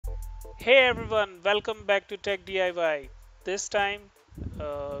Hey everyone, welcome back to Tech DIY. This time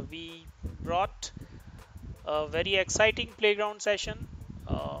we brought a very exciting playground session.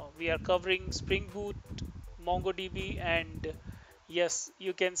 We are covering Spring Boot, MongoDB, and yes,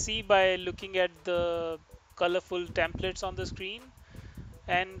 you can see by looking at the colorful templates on the screen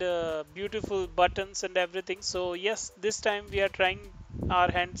and beautiful buttons and everything. So yes, this time we are trying our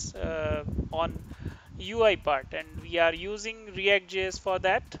hands on UI part, and we are using React.js for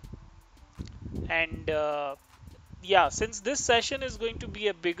that. And yeah, since this session is going to be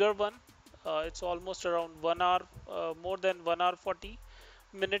a bigger one, it's almost around 1 hour, more than 1 hour 40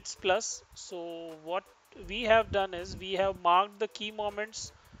 minutes plus. So what we have done is we have marked the key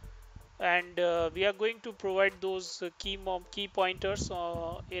moments, and we are going to provide those key pointers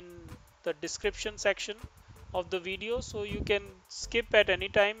in the description section of the video, so you can skip at any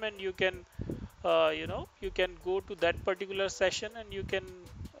time and you can you can go to that particular session and you can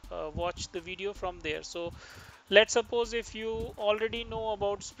watch the video from there. So let's suppose if you already know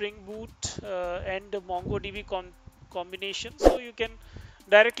about Spring Boot and the MongoDB combination, so you can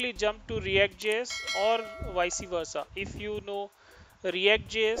directly jump to React.js or vice versa. If you know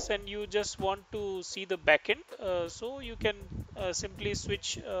React.js and you just want to see the backend, so you can simply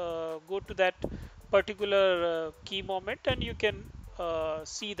switch, go to that particular key moment and you can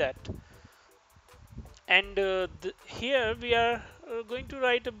see that. And here we are going to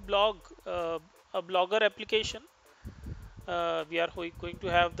write a blogger application. We are going to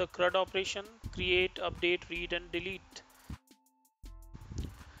have the CRUD operation: create, update, read, and delete.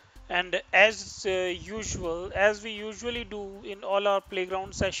 And as usual, as we usually do in all our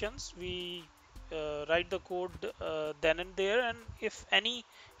playground sessions, we write the code then and there. And if any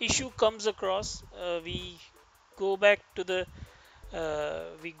issue comes across, go back to the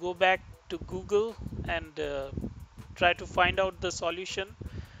we go back to Google and try to find out the solution,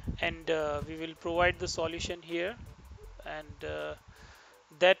 and we will provide the solution here. And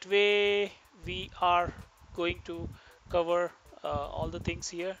that way we are going to cover all the things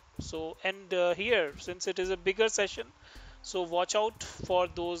here. So and here, since it is a bigger session, so watch out for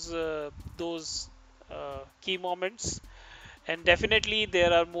those key moments. And definitely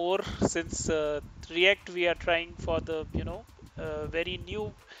there are more, since React, we are trying for the very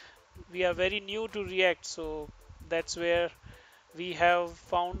new, we are very new to React, so that's where we have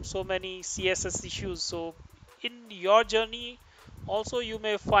found so many CSS issues. So in your journey also you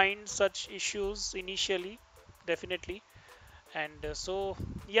may find such issues initially, definitely. And so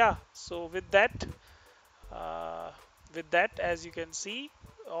yeah, so uh, with that, as you can see,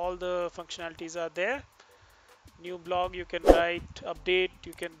 all the functionalities are there. New blog you can write, update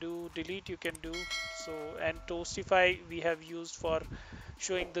you can do, delete you can do. So, and Toastify we have used for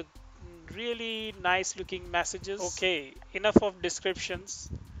showing the really nice looking messages. Okay, enough of descriptions.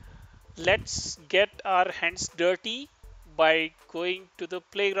 Let's get our hands dirty by going to the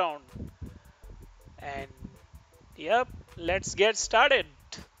playground. And yep, let's get started.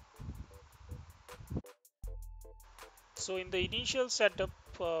 So in the initial setup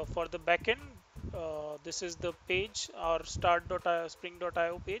for the backend, this is the page, our start.io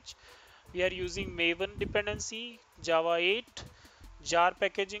spring.io page. We are using Maven dependency, Java 8, jar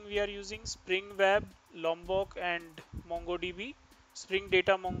packaging we are using, Spring Web, Lombok, and MongoDB, Spring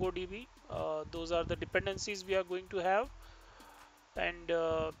Data MongoDB. Those are the dependencies we are going to have. And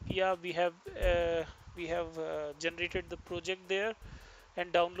yeah, we have generated the project there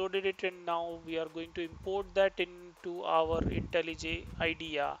and downloaded it, and now we are going to import that into our IntelliJ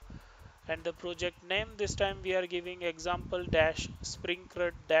IDEA. And the project name, this time we are giving example dash spring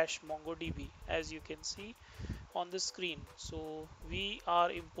crud dash MongoDB, as you can see on the screen. So we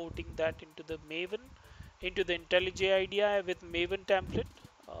are importing that into the Maven, into the IntelliJ IDEA with Maven template.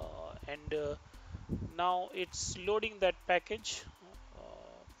 And now it's loading that package.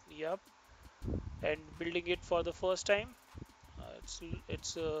 Yep, and building it for the first time.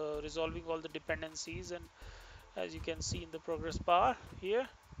 It's resolving all the dependencies, and as you can see in the progress bar here.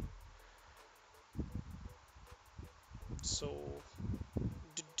 So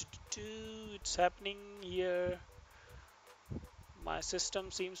it's happening here. My system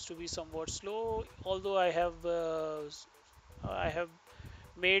seems to be somewhat slow, although I have I have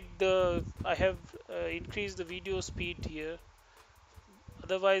increased the video speed here.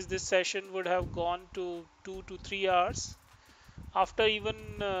 Otherwise this session would have gone to 2 to 3 hours after even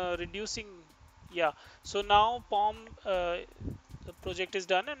reducing. Yeah, so now POM, the project is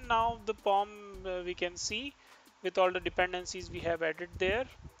done, and now the POM we can see with all the dependencies we have added there.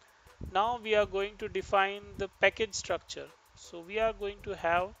 Now we are going to define the package structure. So we are going to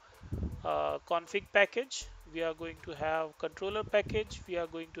have a config package we are going to have controller package, we are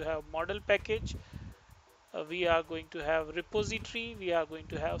going to have model package, we are going to have repository, we are going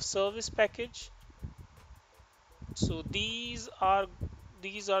to have service package. So these are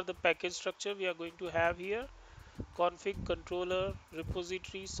the package structure we are going to have here: config, controller,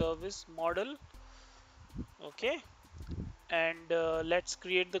 repository, service, model. Okay, and let's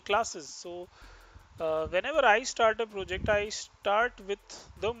create the classes. So whenever I start a project, I start with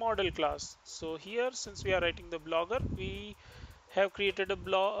the model class. So here, since we are writing the blogger, we have created a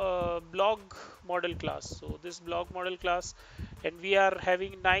blog model class. So this blog model class, and we are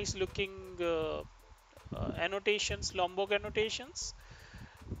having nice looking annotations, Lombok annotations,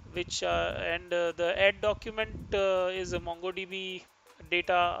 which and the add document is a MongoDB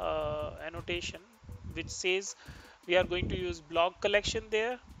data annotation, which says we are going to use blog collection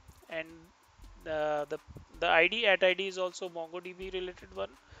there, and the ID at ID is also MongoDB related one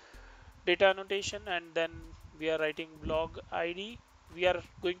data annotation, and then we are writing blog ID. We are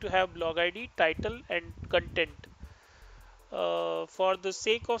going to have blog ID, title, and content. For the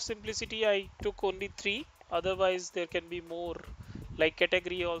sake of simplicity, I took only three. Otherwise, there can be more, like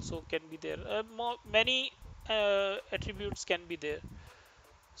category also can be there. Many attributes can be there.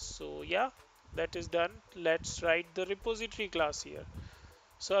 So yeah, that is done. Let's write the repository class here.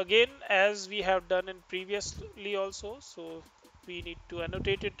 So again, as we have done in previously also, so we need to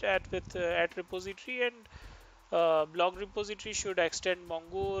annotate it at repository, and blog repository should extend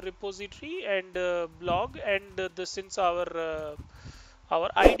Mongo repository and blog, and the since our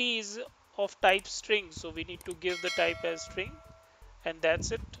ID is of type string, so we need to give the type as string, and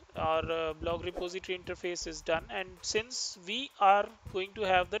that's it. Our blog repository interface is done, and since we are going to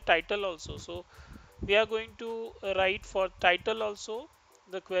have the title also, so we are going to write for title also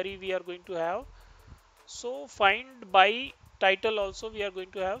the query we are going to have. So find by title also we are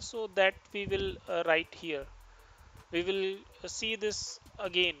going to have, so that we will write here. We will see this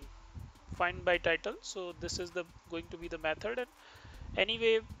again, find by title. So this is the going to be the method, and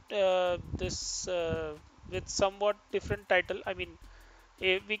anyway this with somewhat different title. I mean,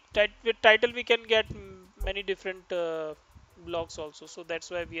 with title we can get many different blocks also, so that's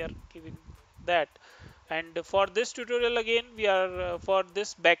why we are giving that. And for this tutorial again, we are for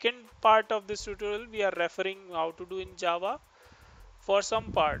this backend part of this tutorial, we are referring how to do in Java for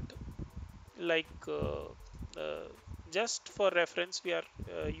some part, like uh, just for reference we are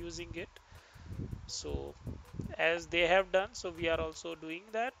using it. So as they have done, so we are also doing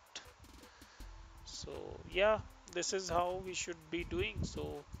that. So yeah, this is how we should be doing.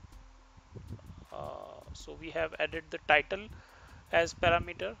 So so we have added the title as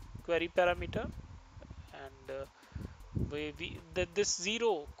parameter, query parameter, and this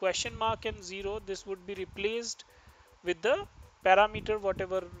zero, question mark and zero, this would be replaced with the parameter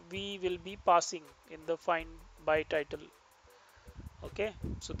whatever we will be passing in the find by title. Okay,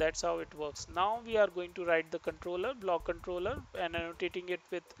 so that's how it works. Now we are going to write the controller, block controller, and annotating it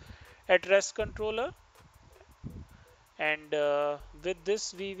with address controller, and with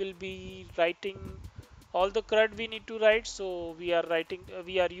this we will be writing all the CRUD we need to write. So we are writing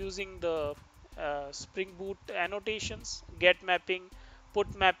we are using the Spring-boot annotations, get mapping,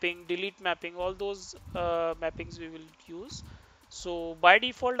 put mapping, delete mapping, all those mappings we will use. So by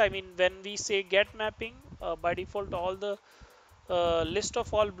default, I mean, when we say get mapping, by default all the list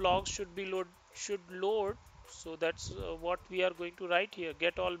of all blogs should load. So that's what we are going to write here,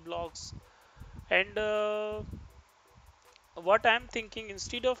 get all blogs. And what I'm thinking,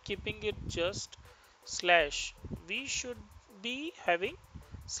 instead of keeping it just slash, we should be having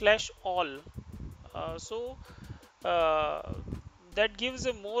slash all. So uh, that gives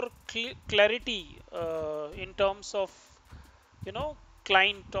a more clarity in terms of, you know,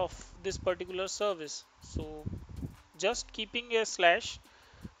 client of this particular service. So just keeping a slash,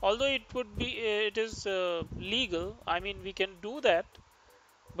 although it is legal, I mean, we can do that,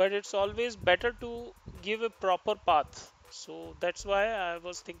 but it's always better to give a proper path. So that's why I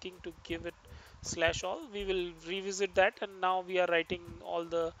was thinking to give it slash all. We will revisit that, and now we are writing all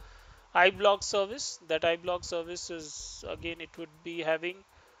the iBlog service. That iBlog service is, again, it would be having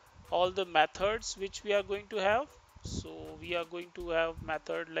all the methods which we are going to have. So we are going to have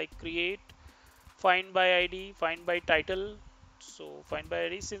method like create, find by ID, find by title. So find by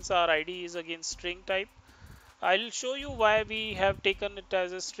ID, since our ID is again string type, I'll show you why we have taken it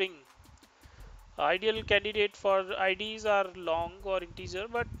as a string. Ideal candidate for IDs are long or integer,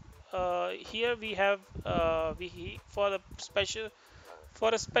 but here we have for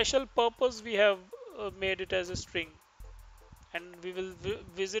a special purpose we have made it as a string, and we will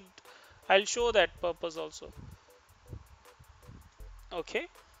visit. I'll show that purpose also. Okay,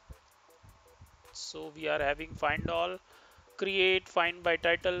 So we are having find all, create, find by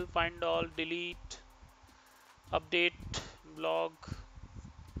title, find all, delete, update, blog.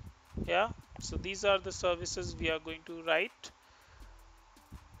 Yeah, so these are the services we are going to write.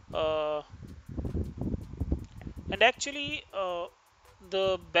 uh, and actually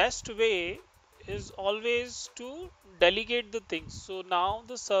the best way is always to delegate the things. So now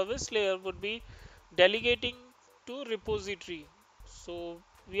the service layer would be delegating to repository. So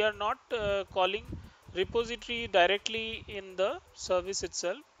we are not calling repository directly in the service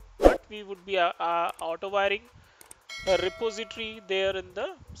itself, but we would be auto wiring a repository there in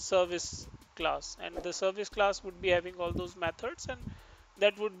the service class, and the service class would be having all those methods, and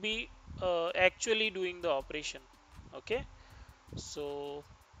that would be actually doing the operation. Okay, so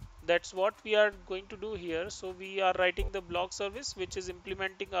that's what we are going to do here. So we are writing the blog service which is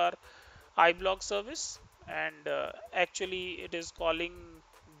implementing our iBlog service, and actually it is calling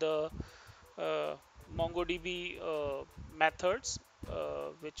the uh, MongoDB methods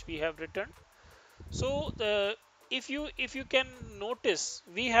which we have written. So if you can notice,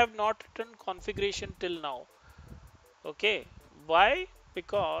 we have not written configuration till now. Okay, why?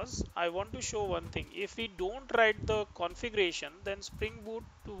 Because I want to show one thing. If we don't write the configuration, then Spring Boot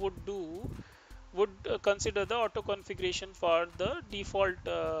would consider the auto configuration for the default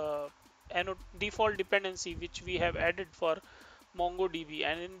default dependency which we have added for MongoDB,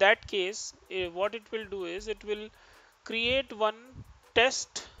 and in that case, what it will do is it will create one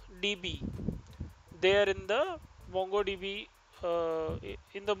test DB there in the MongoDB.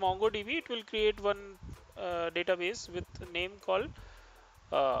 In the MongoDB, it will create one database with a name called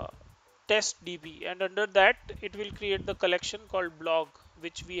uh, test.db, and under that it will create the collection called blog,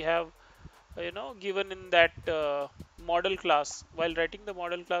 which we have given in that model class. While writing the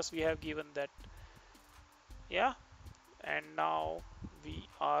model class, we have given that. Yeah, and now we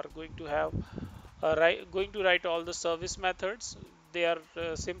are going to have going to write all the service methods. They are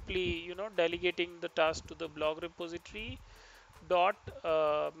simply delegating the task to the blog repository dot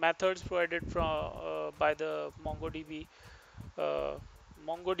methods provided from by the uh,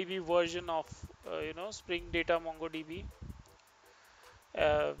 MongoDB version of Spring Data MongoDB,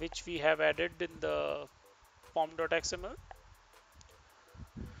 which we have added in the pom.xml.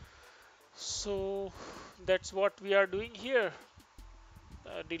 So that's what we are doing here.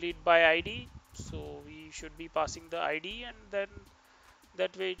 Delete by ID. So we should be passing the ID, and then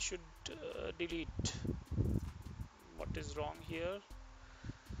that way it should delete. What is wrong here?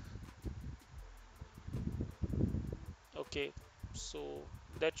 Okay, so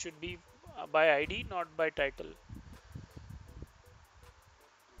that should be by ID, not by title.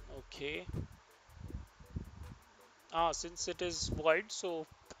 Okay. Since it is void, so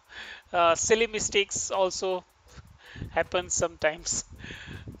silly mistakes also happen sometimes.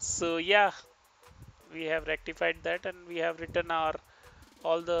 So yeah, we have rectified that, and we have written our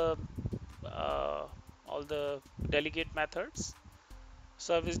all the uh, all the delegate methods,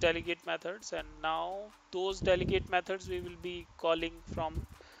 service delegate methods, and now those delegate methods we will be calling from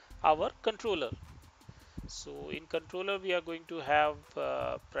our controller. So in controller we are going to have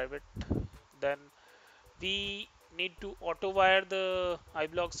private. Then we need to auto wire the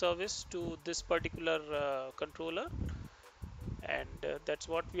iBlog service to this particular controller, and that's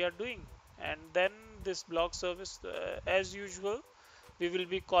what we are doing. And then this blog service, as usual, we will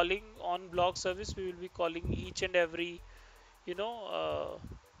be calling on blog service, we will be calling each and every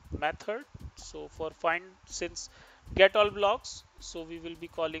method. So for find, since get all blocks, so we will be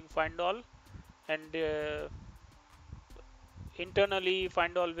calling find all, and internally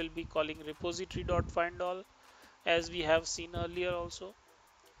find all will be calling repository dot find all, as we have seen earlier also.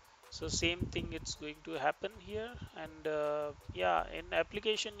 So same thing it's going to happen here. And yeah, in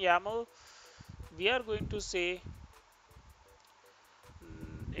application YAML we are going to say,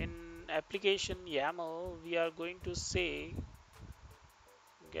 in application YAML we are going to say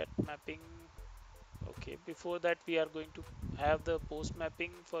get mapping. Okay, before that we are going to have the post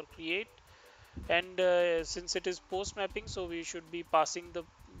mapping for create, and since it is post mapping, so we should be passing the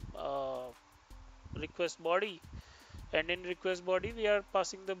uh, request body, and in request body we are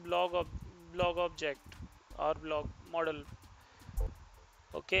passing the blog object or blog model.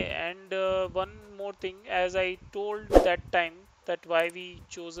 Okay, and one more thing, as I told that time, that why we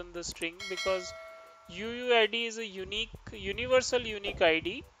chosen the string, because UUID is a universal unique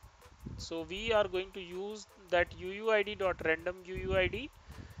ID. So we are going to use that UUID.random UUID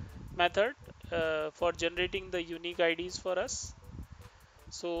method for generating the unique IDs for us.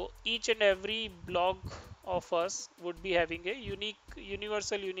 So each and every blog of us would be having a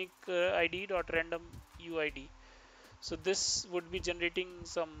universal unique ID dot random UID. So this would be generating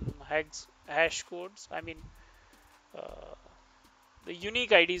some hash codes. I mean, uh, the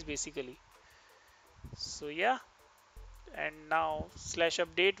unique IDs basically. So yeah, and now slash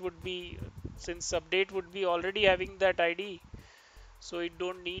update would be, since update would be already having that ID, so we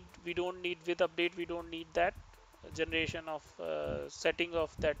don't need with update, we don't need that generation of setting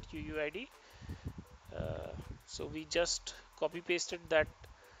of that UUID. Uh, so we just copy pasted that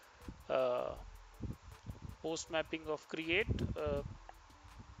uh, post mapping of create.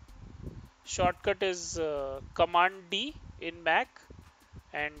 Shortcut is Command D in Mac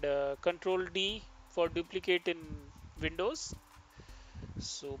and Control D for duplicate in Windows.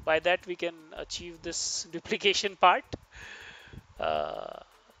 So by that we can achieve this duplication part. Uh,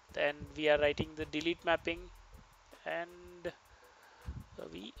 then we are writing the delete mapping, and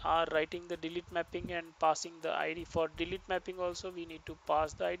we are writing the delete mapping and passing the ID. For delete mapping also we need to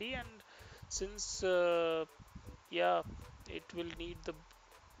pass the ID, and since yeah, it will need the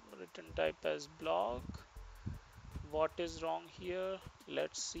return type as block. What is wrong here?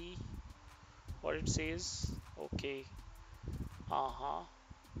 Let's see what it says. Okay. Uh-huh.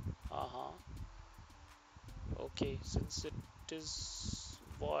 Uh-huh. Okay, since it is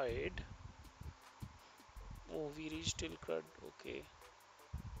void. Oh, we reached till CRUD. Okay.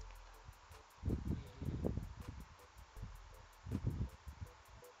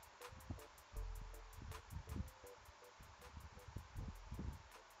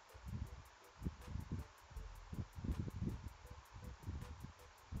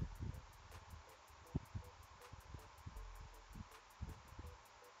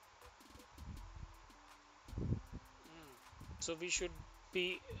 So we should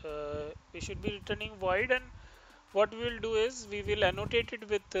be returning void, and what we will do is we will annotate it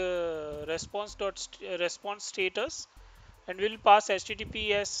with response status, and we'll pass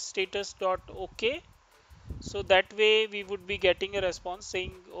https status dot OK. So that way we would be getting a response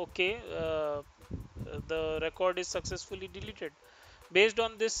saying okay, the record is successfully deleted. Based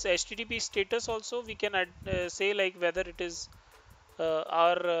on this http status also we can say like whether it is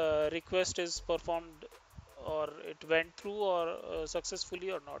our request is performed or it went through or successfully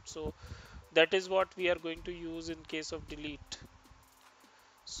or not. So that is what we are going to use in case of delete.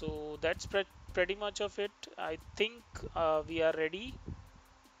 So that's pretty much of it. I think we are ready.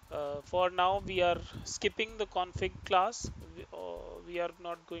 For now we are skipping the config class. We are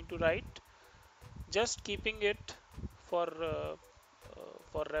not going to write, just keeping it for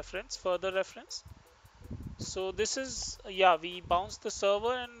reference, further reference. So this is, yeah, we bounce the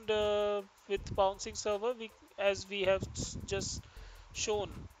server, and with bouncing server, we, as we have just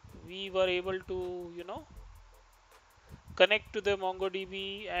shown, we were able to, connect to the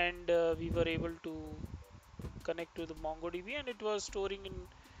MongoDB, and we were able to connect to the MongoDB, and it was storing in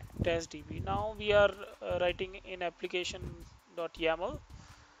testDB. Now we are writing in application.yaml.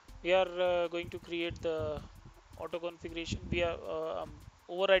 We are going to create the auto configuration. We are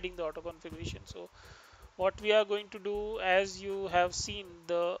overriding the auto configuration. So what we are going to do, as you have seen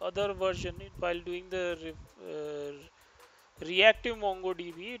the other version, while doing the reactive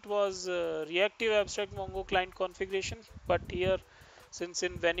MongoDB, it was reactive abstract Mongo client configuration, but here, since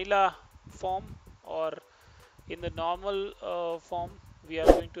in vanilla form or in the normal form, we are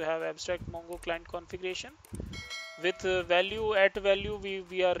going to have abstract Mongo client configuration with value at value.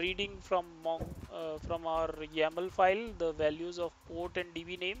 We are reading from our YAML file the values of port and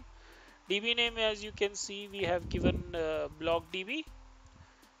DB name. DB name, as you can see, we have given block DB,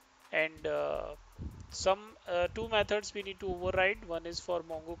 and some two methods we need to override. One is for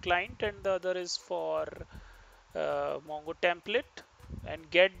Mongo client and the other is for Mongo template, and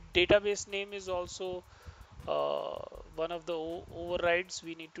get database name is also one of the overrides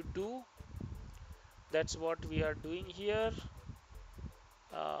we need to do. That's what we are doing here.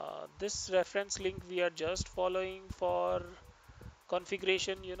 This reference link we are just following for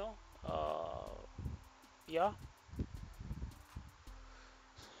configuration, yeah.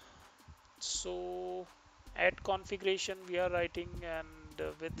 So add configuration we are writing, and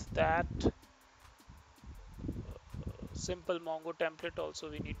with that simple Mongo template also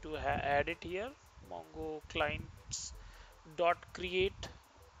we need to add it here. Mongo clients dot create,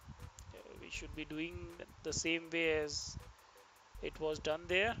 we should be doing the same way as it was done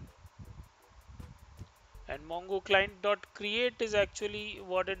there. And Mongo client dot create is actually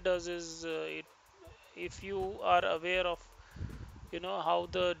what it does is if you are aware of how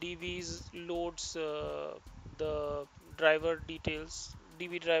the DBs loads the driver details,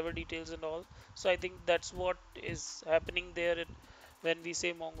 DB driver details and all. So I think that's what is happening there when we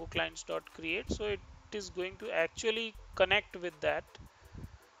say Mongo clients dot create. So it is going to actually connect with that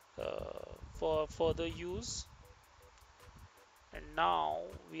for further use. And now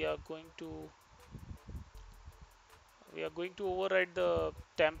we are going to override the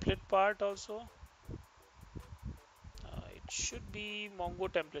template part also. It should be Mongo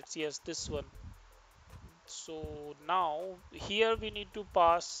templates. Yes, this one. So now here we need to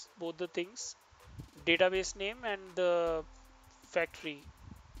pass both the things, database name and the factory,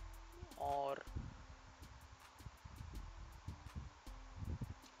 or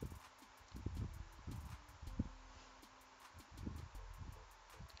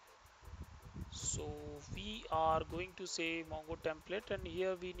so we are going to say Mongo template, and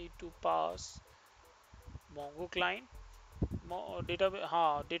here we need to pass Mongo client,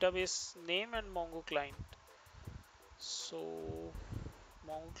 database name and Mongo client. So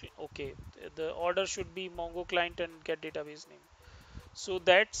okay, the order should be Mongo client and get database name. So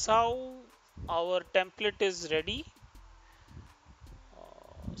that's how our template is ready.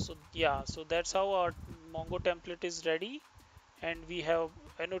 So yeah, so that's how our Mongo template is ready, and we have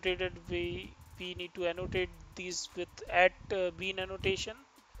annotated. We need to annotate these with @bean annotation.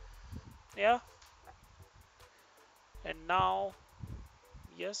 Yeah, and now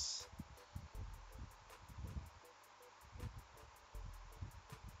yes,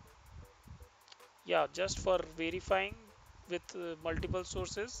 yeah, just for verifying with multiple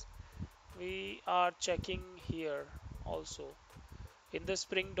sources, we are checking here also in the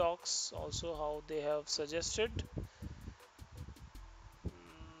Spring docs also how they have suggested.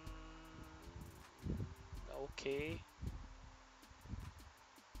 Okay,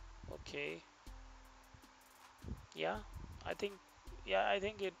 okay, yeah, I think I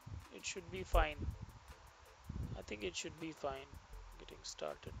think it should be fine. I think it should be fine. Getting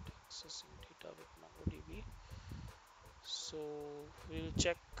started accessing data with MongoDB. So we'll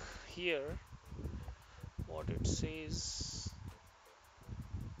check here what it says.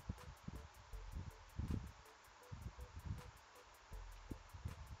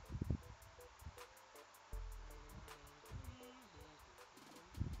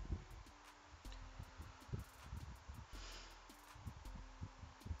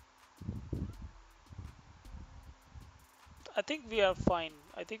 I think we are fine.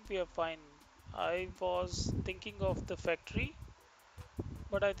 I think we are fine. I was thinking of the factory,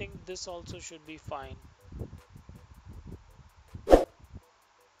 but I think this also should be fine.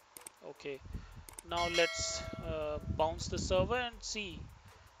 Okay, now let's bounce the server and see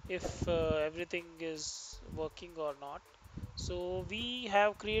if everything is working or not. So we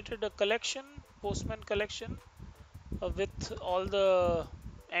have created a collection, Postman collection, with all the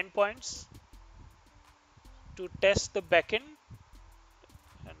endpoints to test the backend.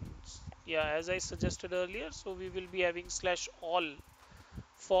 And yeah, as I suggested earlier, so we will be having /all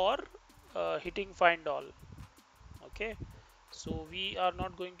for hitting find all. Okay, so we are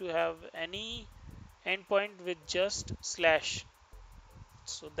not going to have any endpoint with just slash.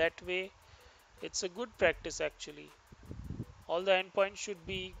 So that way it's a good practice actually. All the endpoints should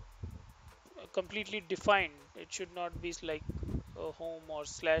be completely defined. It should not be like home or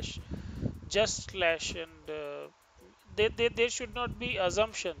slash, just slash, and there should not be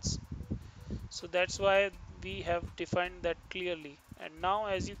assumptions. So that's why we have defined that clearly. And now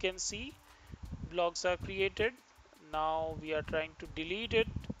as you can see, blocks are created. Now we are trying to delete it,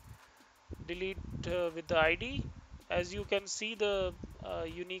 delete with the ID. As you can see, the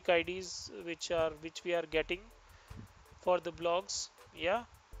unique IDs which we are getting for the blogs. Yeah,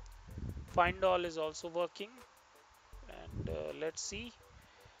 find all is also working, and let's see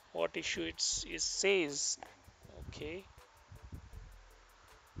what issue it says. Okay,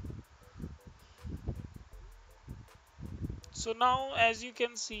 so now as you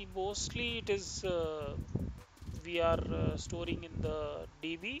can see, mostly it is we are storing in the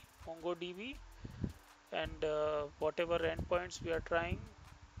DB, MongoDB, and whatever endpoints we are trying,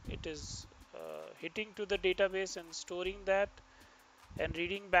 it is hitting to the database and storing that and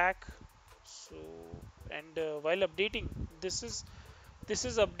reading back. So and while updating, this is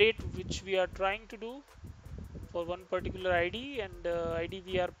update which we are trying to do for one particular ID, and ID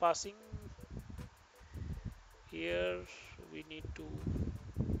we are passing here. We need to,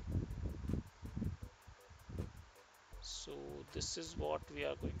 so this is what we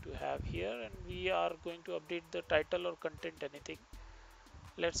are going to have here, and we are going to update the title or content, anything.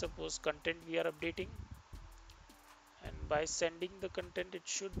 Let's suppose content we are updating, and by sending the content it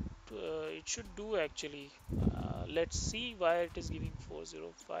should do actually. Let's see why it is giving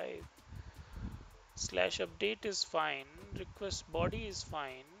 405. /update is fine, request body is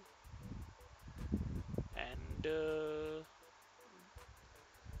fine, and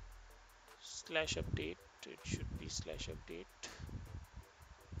 /update, it should be /update.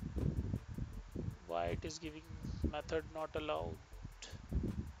 Why it is giving method not allowed?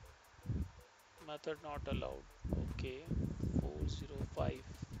 Method not allowed. Okay, 405.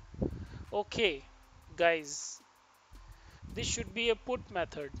 Okay, guys, this should be a put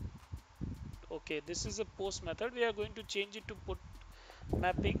method. Okay, this is a post method. We are going to change it to put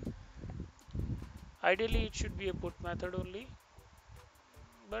mapping. Ideally, it should be a put method only,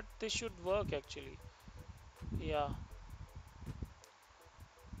 but this should work actually. Yeah,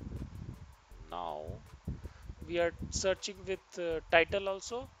 now we are searching with title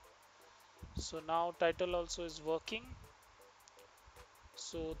also. So now title also is working.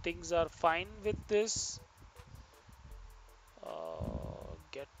 So things are fine with this.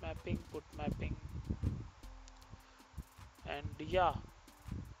 Get mapping, put mapping, and yeah,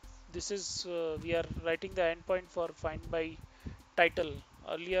 this is we are writing the endpoint for find by title.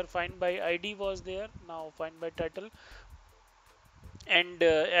 Earlier find by id was there, now find by title. And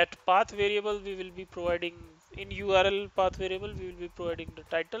at path variable we will be providing, in url path variable we will be providing the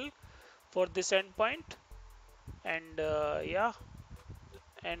title for this endpoint. And yeah,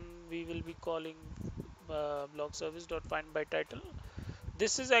 and we will be calling blog service dot find by title.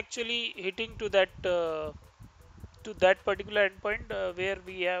 This is actually hitting to that particular endpoint where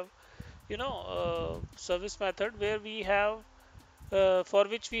we have, you know, service method where we have for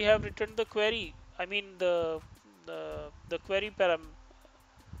which we have written the query. I mean the query param,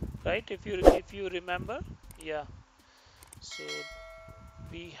 right? If you remember, yeah. So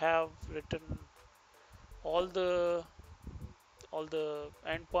we have written all the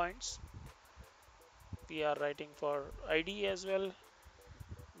endpoints. We are writing for id as well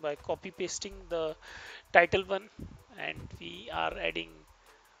by copy pasting the title one, and we are adding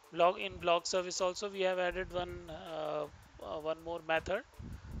blog. In blog service also we have added one more method.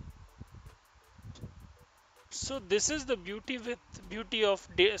 So this is the beauty of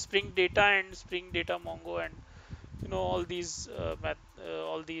spring data and spring data mongo, and you know all these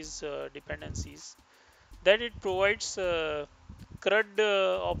dependencies, that it provides CRUD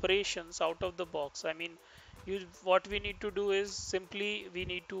operations out of the box. I mean, what we need to do is simply we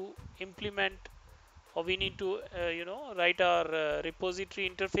need to implement, or we need to write our repository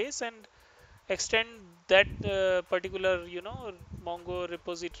interface and extend that particular Mongo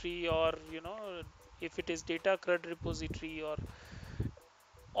repository, or if it is data CRUD repository, or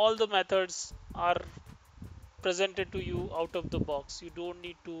all the methods are presented to you out of the box. You don't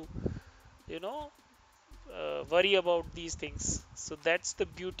need to you know worry about these things. So that's the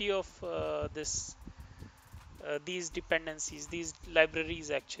beauty of this these dependencies, these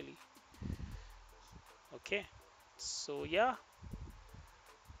libraries actually. Okay, so yeah,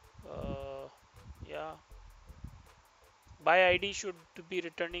 uh, yeah, by id should be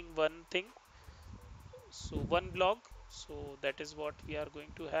returning one thing, so one blog. So that is what we are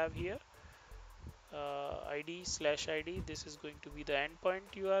going to have here. id/id, this is going to be the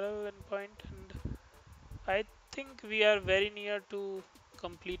endpoint url endpoint, and I think we are very near to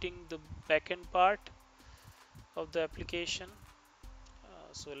completing the backend part of the application.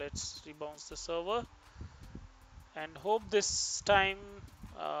 So let's rebounce the server and hope this time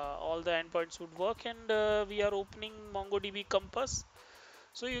all the endpoints would work. And we are opening MongoDB Compass.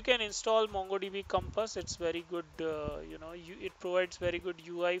 So you can install MongoDB Compass. It's very good. It provides very good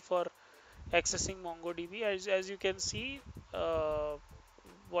UI for accessing MongoDB. As you can see,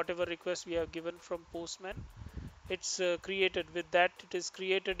 whatever request we have given from Postman, it's created with that. It is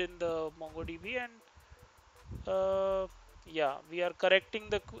created in the MongoDB, and yeah, we are correcting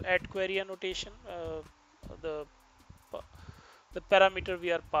the at query annotation. The the parameter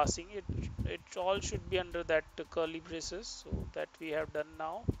we are passing, it all should be under that curly braces, so that we have done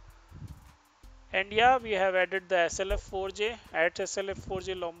now. And yeah, we have added the slf4j at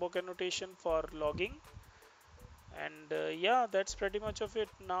slf4j lombok annotation for logging. And yeah, that's pretty much of it.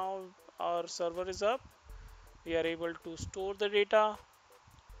 Now our server is up, we are able to store the data.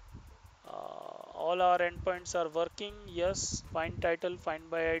 All our endpoints are working. Yes, find title, find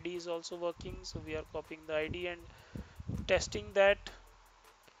by id is also working, so we are copying the id and testing that,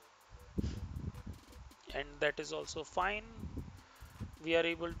 and that is also fine. We are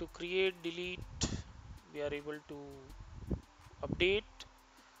able to create, delete, we are able to update.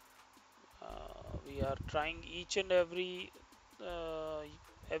 We are trying each and every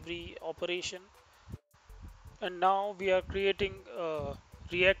operation. And now we are creating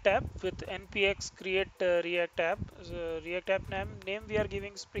react app with npx create react app. React app name we are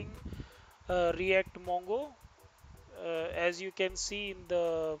giving spring react mongo. As you can see in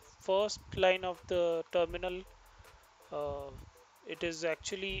the first line of the terminal, uh, it is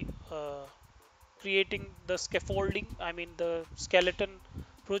actually creating the scaffolding, I mean the skeleton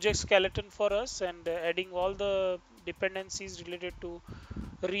project skeleton for us and adding all the dependencies related to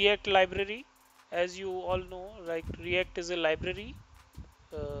React library. As you all know, like React is a library.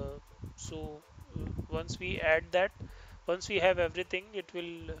 Uh, so once we add that, once we have everything, it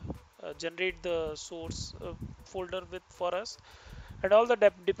will generate the source folder with for us, and all the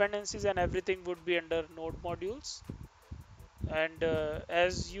dependencies and everything would be under node modules. And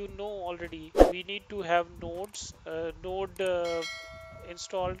as you know already, we need to have node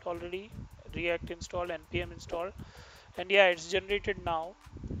installed already, React installed, npm installed, and yeah, it's generated now.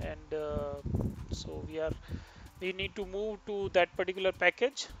 And so we need to move to that particular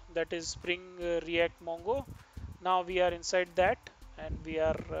package, that is Spring React Mongo. Now we are inside that, and we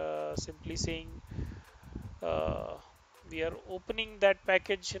are simply saying uh, we are opening that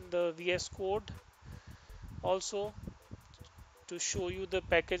package in the VS Code also to show you the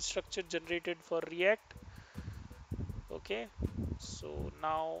package structure generated for React. Okay, so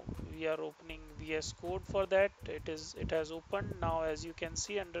now we are opening VS Code for that. It has opened now. As you can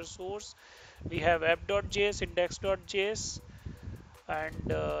see, under source we have app.js, index.js,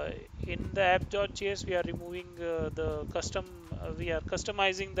 and in the app.js we are removing the custom we are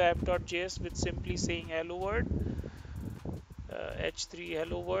customizing the app.js with simply saying hello world, h3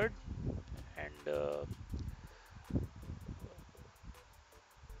 hello world. And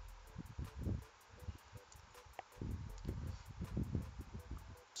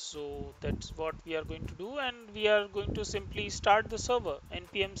so that's what we are going to do, and we are going to simply start the server,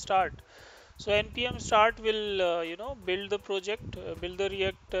 npm start. So npm start will build the project, build the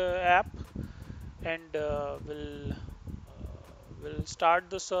React app, and will start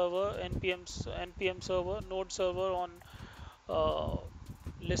the server, npm server node server on uh,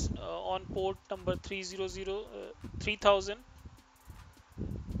 on port number 3000,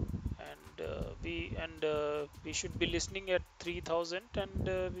 and we should be listening at 3000, and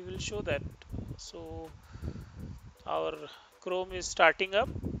we will show that. So our Chrome is starting up,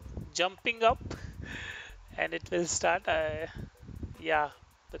 jumping up, and it will start. Yeah,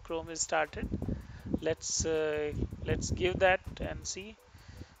 the Chrome is started. Let's give that and see.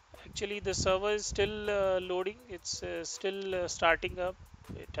 Actually, the server is still loading. It's still starting up.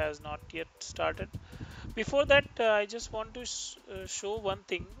 It has not yet started. Before that, I just want to show one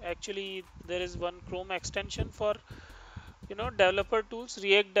thing. Actually, there is one Chrome extension for developer tools,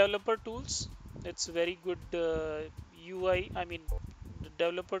 React developer tools. It's a very good UI. I mean, the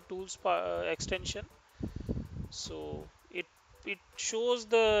developer tools extension. So it shows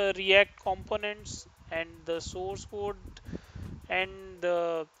the React components and the source code and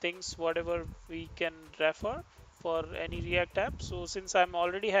the things whatever we can refer for any React app. So since I'm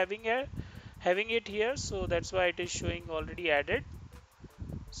already having it here, so that's why it is showing already added.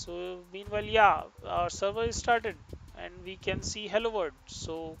 So meanwhile, yeah, our server is started and we can see hello world.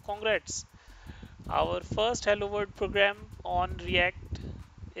 So congrats, our first hello world program on React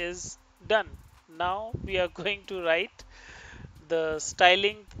is done. Now we are going to write the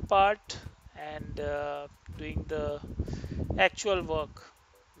styling part and doing the actual work.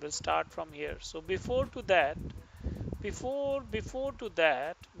 We'll start from here. So before to that,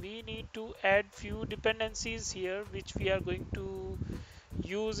 we need to add few dependencies here which we are going to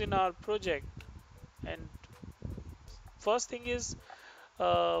use in our project. And first thing is,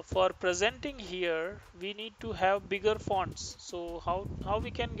 for presenting here we need to have bigger fonts. So how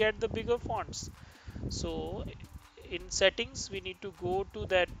we can get the bigger fonts? So in settings we need to go to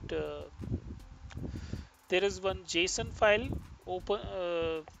that there is one JSON file open.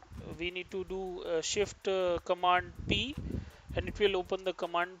 We need to do shift command P, and it will open the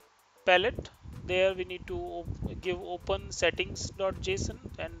command palette. There we need to give open settings.json,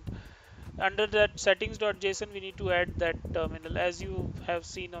 and under that settings.json we need to add that terminal as you have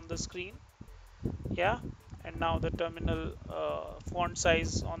seen on the screen. Yeah, and now the terminal font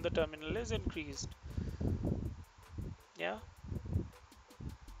size on the terminal is increased. Yeah,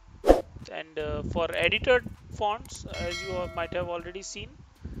 and for editor fonts, as you might have already seen,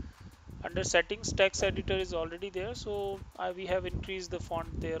 under settings text editor is already there, so we have increased the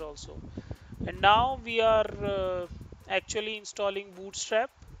font there also. And now we are actually installing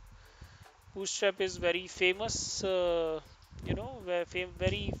bootstrap. Bootstrap is very famous, very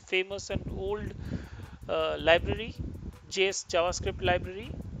famous and old library, JavaScript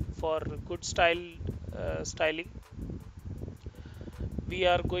library for good styling. We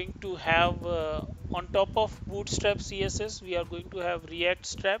are going to have on top of bootstrap CSS, we are going to have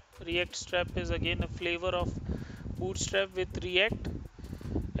react-strap is again a flavor of bootstrap with React,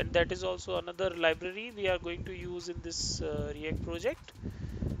 and that is also another library we are going to use in this React project.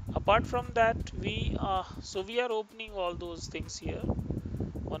 Apart from that, we are opening all those things here.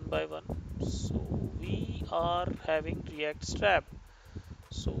 one by one. So we are having React Strap.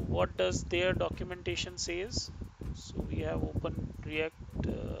 So what does their documentation says? So we have open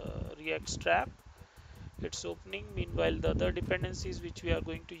React Strap. It's opening. Meanwhile, the other dependencies which we are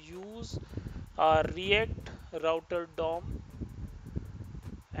going to use are React router DOM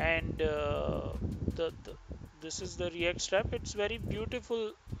and the this is the React Strap. It's very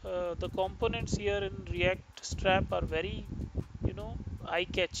beautiful. The components here in React Strap are very, you know,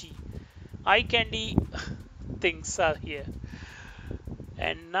 eye-catchy, eye candy things are here.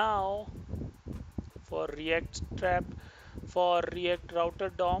 And now for React Strap, for React router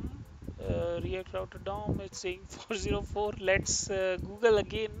DOM, React router DOM, it's saying 404. Let's Google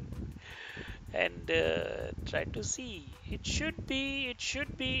again and try to see. It should be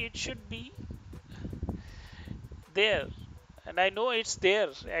there, and I know it's there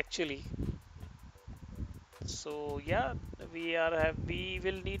actually. So yeah, we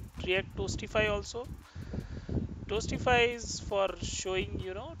will need React Toastify also. Toastify is for showing,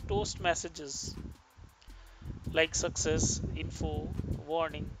 you know, toast messages like success, info,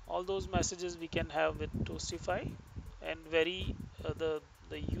 warning. All those messages we can have with Toastify, and very the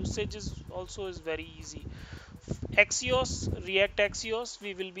usage is also is very easy. Axios, React Axios,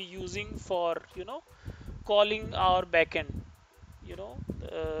 we will be using for, you know, calling our backend. You know,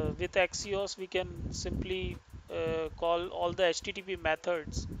 with Axios we can simply call all the HTTP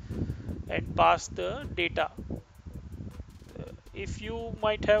methods and pass the data. If you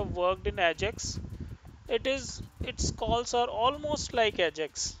might have worked in Ajax, its calls are almost like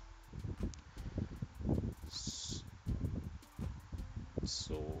Ajax.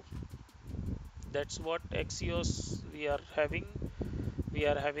 So that's what Axios we are having. We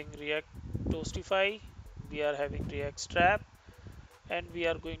are having React Toastify, we are having React Strap, and we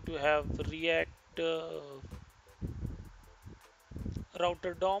are going to have React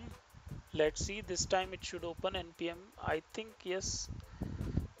router DOM. Let's see, this time it should open npm. I think yes,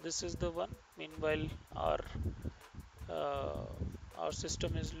 this is the one. Meanwhile, uh, our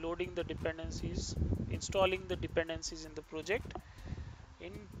system is loading the dependencies, installing the dependencies in the project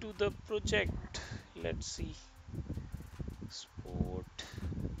into the project. Let's see, export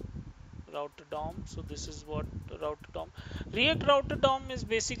router DOM. So this is what router DOM. React router DOM is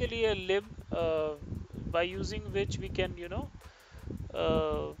basically a lib by using which we can, you know,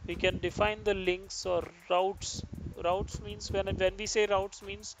 we can define the links or routes. Routes means when we say routes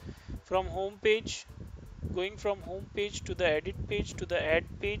means from home page, going from home page to the edit page to the add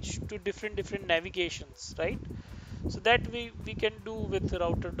page to different navigations, right? So that we can do with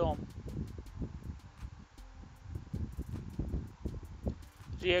router DOM,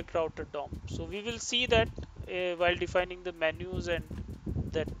 React router DOM. So we will see that while defining the menus and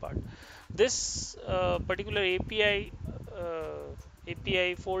that part. This particular API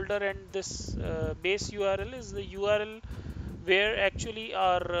folder and this base URL is the URL where actually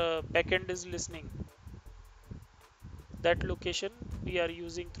our backend is listening. That location we are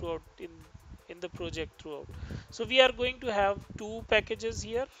using throughout in the project throughout. So we are going to have two packages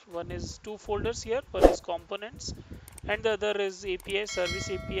here. One is two folders here. One is components, and the other is API, service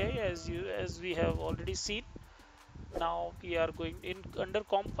API, as we have already seen. Now we are going in under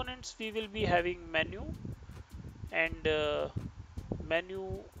components. We will be having menu and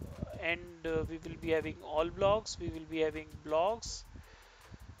we will be having all blogs. We will be having blogs.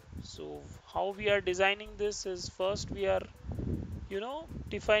 So how we are designing this is, first we are, you know,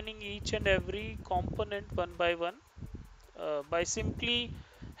 defining each and every component one by one by simply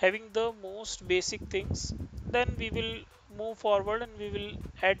having the most basic things. Then we will move forward and we will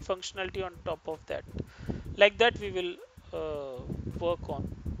add functionality on top of that. Like that we will work on.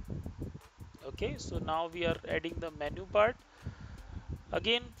 Okay, so now we are adding the menu part.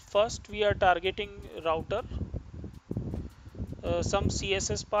 Again, first we are targeting router, some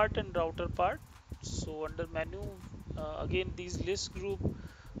CSS part and router part. So under menu, again these list group,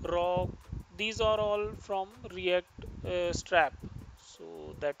 raw, these are all from React Strap.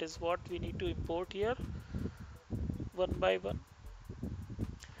 So that is what we need to import here one by one.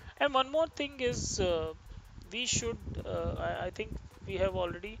 And one more thing is we should, I think we have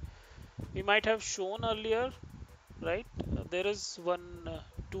already, we might have shown earlier, right? There is one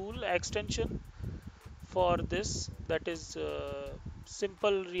tool extension for this, that is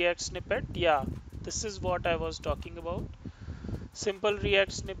simple React snippet. Yeah, this is what I was talking about. Simple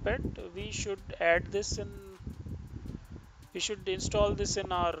React snippet. We should add this in, we should install this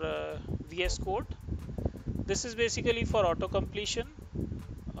in our VS Code. This is basically for auto completion.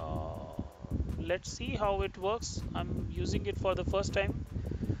 Let's see how it works. I'm using it for the first time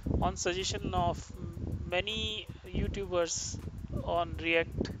on suggestion of many YouTubers on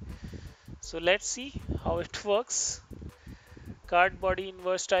React. So let's see how it works. Card body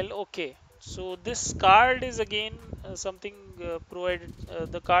inverse style. Okay, so this card is again something provided.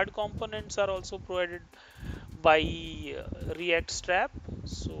 The card components are also provided by React Strap.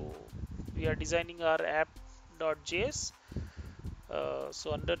 So we are designing our app.js.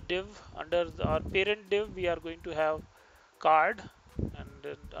 So under div, under our parent div, we are going to have card,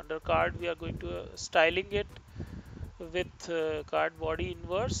 and under card we are going to styling it with card body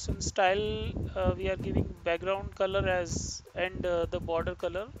inverse, and style we are giving background color as, and the border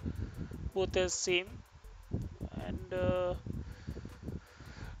color both as same. And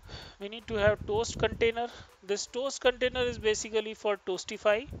we need to have toast container. This toast container is basically for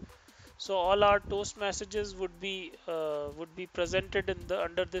toastify, so all our toast messages would be presented in the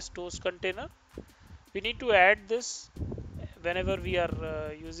under this toast container. We need to add this whenever we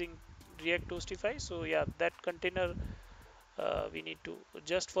are using react toastify. So yeah, that container we need to,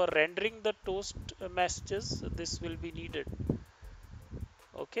 just for rendering the toast messages, this will be needed.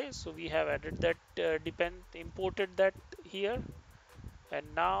 Okay, so we have added that imported that here, and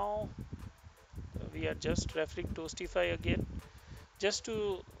now we are just referring toastify again, just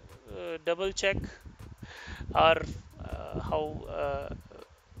to double check our how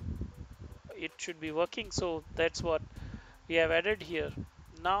it should be working. So that's what we have added here.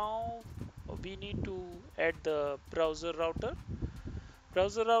 Now we need to add the browser router.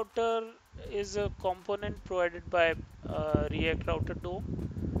 Browser router is a component provided by React Router DOM.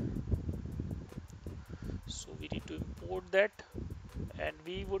 So we need to import that, and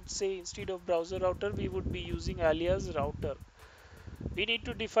we would say instead of browser router we would be using alias router. We need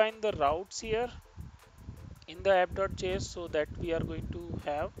to define the routes here in the app.js, so that we are going to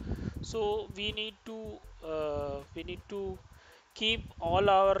have. So we need to keep all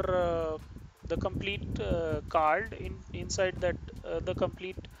our the complete card inside that the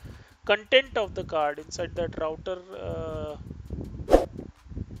complete content of the card inside that router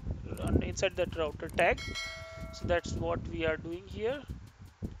inside that router tag. So that's what we are doing here.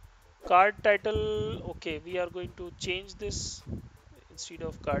 Card title, okay, we are going to change this. Instead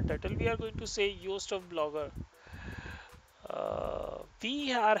of card title we are going to say Yoast of Blogger.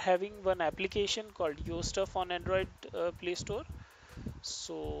 We are having one application called Yoast on Android Play Store.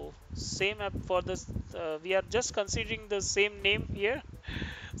 So same app for this, we are just considering the same name here,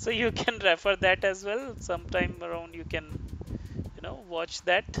 so you can refer that as well. Sometime around you can watch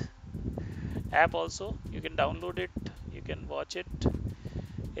that app also. You can download it, you can watch it.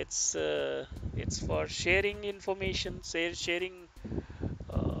 It's for sharing information, sharing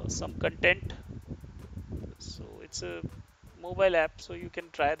some content. So it's a mobile app, so you can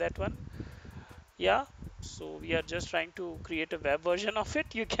try that one. Yeah, so we are just trying to create a web version of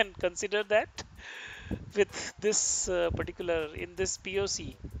it. You can consider that with this particular in this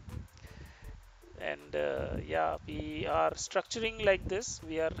POC. And yeah, we are structuring like this.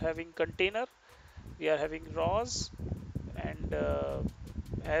 We are having container, we are having rows, and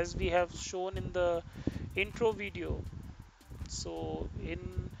as we have shown in the intro video, so in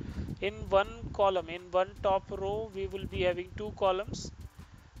one column, in one top row, we will be having two columns,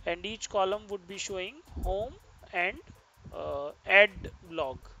 and each column would be showing home and add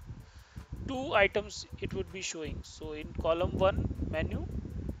blog. Two items it would be showing. So in column 1 menu,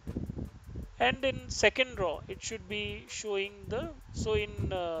 and in second row it should be showing the, so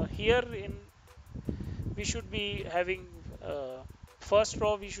in here in we should be having first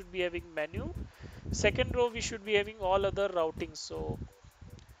row we should be having menu, second row we should be having all other routing. So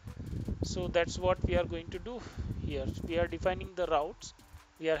that's what we are going to do here. We are defining the routes.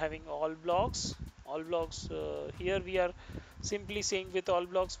 We are having all blogs. Here we are simply saying, with all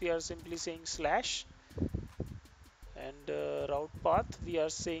blogs we are simply saying slash, and route path we are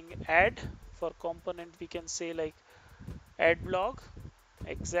saying add. For component we can say like add blog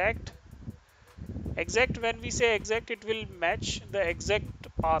exact. When we say exact, it will match the exact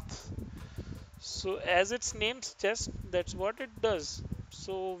path. So as its name suggests, that's what it does.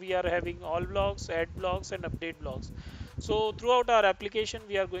 So we are having all blogs, add blogs, and update blogs. So throughout our application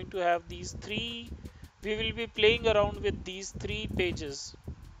we are going to have these three. We will be playing around with these three pages,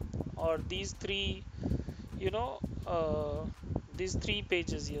 or these three these three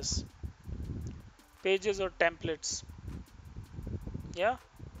pages, yes, pages or templates. Yeah,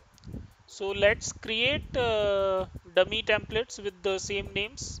 so let's create dummy templates with the same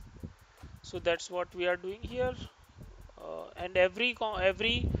names. So that's what we are doing here. And every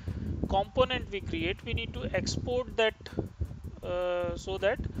component we create, we need to export that so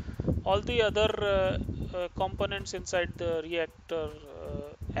that all the other components inside the React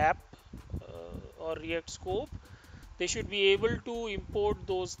app or React scope, they should be able to import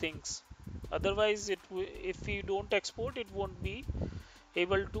those things. Otherwise if we don't export, it won't be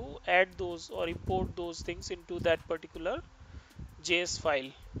able to add those or import those things into that particular JS file.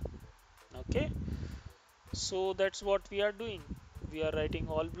 Okay, so that's what we are doing. We are writing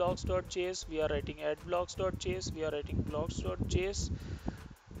all blocks.js, we are writing add blocks.js, we are writing blocks.js,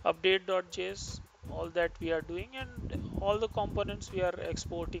 update.js, all that we are doing, and all the components we are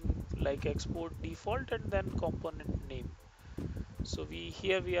exporting, like export default and then component name. So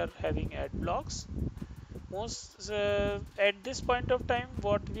we are having add blocks. Most at this point of time,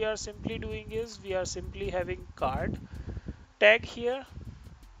 what we are simply doing is we are simply having card tag here,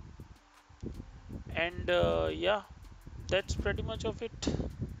 and yeah, that's pretty much of it.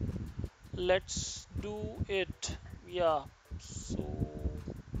 Let's do it. Yeah, so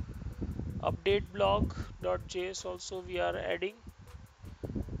update block.js also we are adding.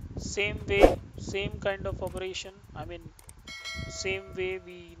 Same way, same kind of operation, I mean same way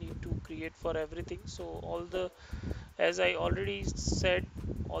we need to create for everything. So all the, as I already said,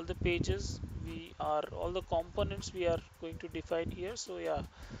 all the pages we are, all the components we are going to define here. So yeah,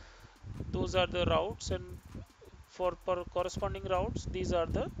 those are the routes, and for corresponding routes, these are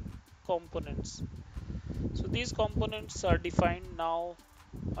the components. So these components are defined now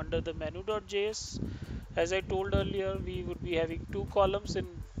under the menu.js. As I told earlier, we would be having two columns in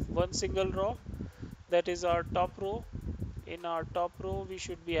one single row. That is our top row. In our top row, we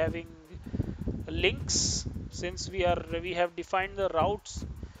should be having links, since we have defined the routes.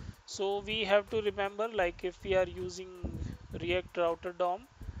 So we have to remember, like if we are using React router DOM,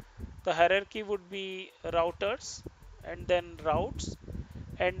 the hierarchy would be routers and then routes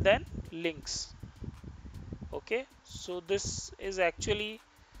and then links. Okay, so this is actually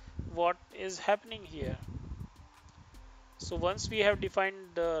what is happening here. So once we have defined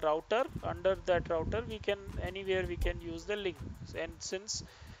the router, under that router we can, anywhere we can use the links. And since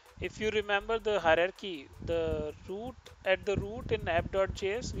if you remember the hierarchy, the root, at the root in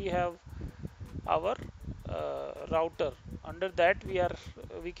app.js we have our router. Under that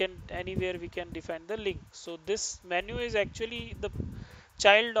we can, anywhere we can define the link. So this menu is actually the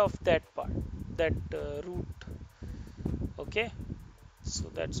child of that part, that root. Okay, so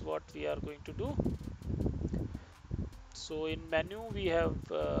that's what we are going to do. So in menu we have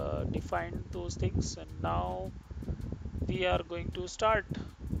defined those things, and now we are going to start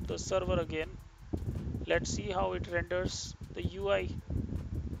the server again. Let's see how it renders the UI.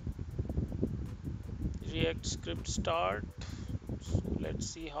 React script start. So let's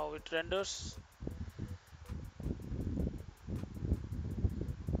see how it renders.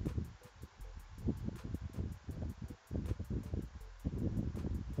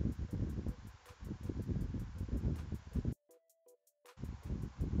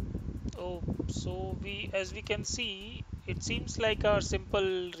 Oh, so as we can see, it seems like our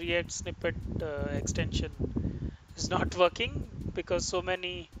simple React snippet extension is not working, because so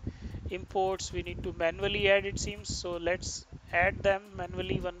many imports we need to manually add, it seems. So let's add them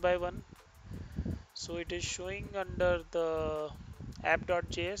manually one by one. So it is showing under the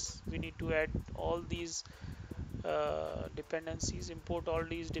app.js, we need to add all these dependencies, import all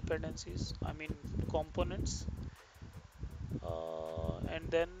these dependencies, I mean components, and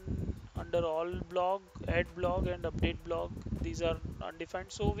then under all blog, add blog and update blog, these are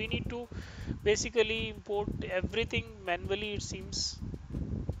undefined. So we need to basically import everything manually, it seems.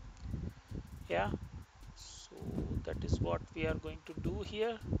 Yeah, so that is what we are going to do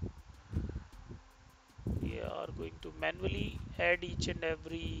here. We are going to manually add each and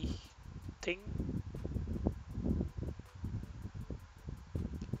every thing.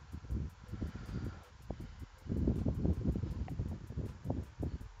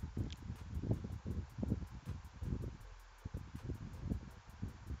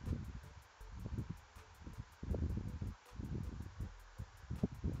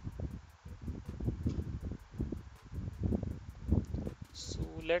 So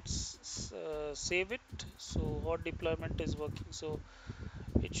let's save it. So hot deployment is working, so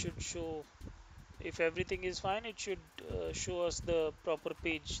it should show, if everything is fine, it should show us the proper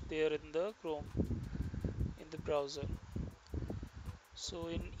page there in the Chrome, in the browser. So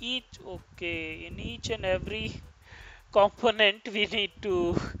in each and every component we need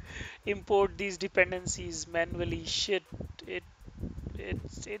to import these dependencies manually. Shit, if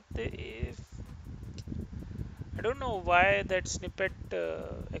I don't know why that snippet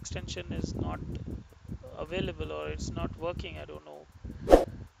extension is not available, or it's not working, I don't know,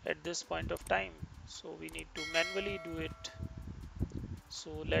 at this point of time. So we need to manually do it. So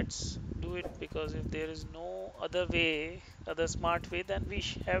let's do it, because if there is no other way, other smart way, then we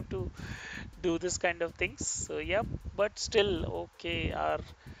have to do this kind of things. So yeah, but still okay. Our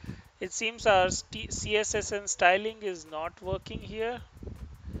it seems our CSS and styling is not working here.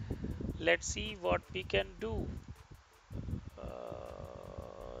 Let's see what we can do.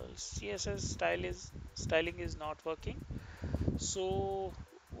 CSS styling is not working. So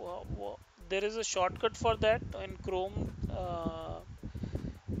there is a shortcut for that in Chrome.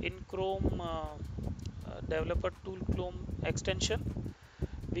 Developer tool Chrome extension,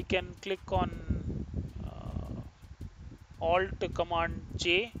 we can click on Alt Command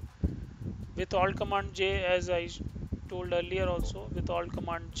J. With Alt Command J, as I told earlier also, with Alt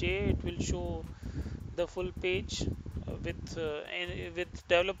Command J it will show the full page with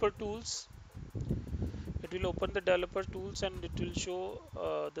developer tools. It will open the developer tools and it will show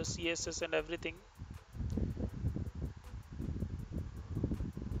the CSS and everything.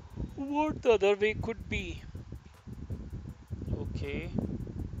 What the other way could be? Okay,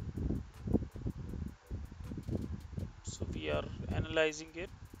 so we are analyzing it.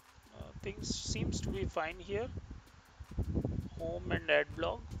 Things seems to be fine here. Home and add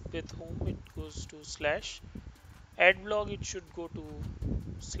blog. With home it goes to slash. Add blog it should go to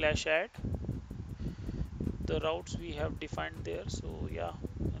slash add. The routes we have defined there. So yeah,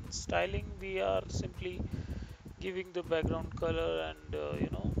 and styling we are simply giving the background color and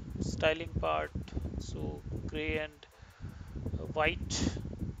styling part. So gray and white.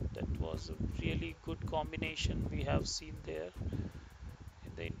 That was a really good combination we have seen there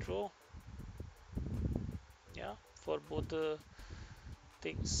in the intro. Yeah, for both the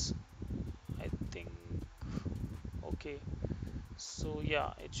things, I think. Okay, so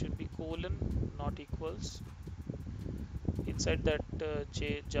yeah, it should be colon, not equals. Inside that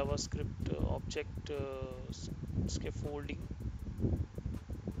JavaScript object scaffolding.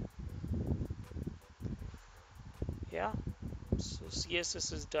 Yeah, so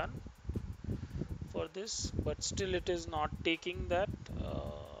CSS is done for this, but still it is not taking that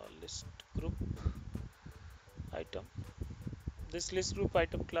list group item. This list group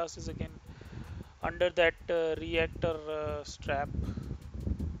item class is again under that reactor strap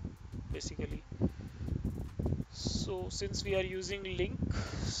basically. So since we are using link,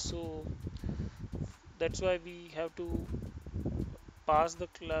 so that's why we have to pass the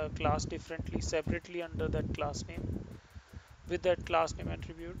class differently, separately under that class name with that class name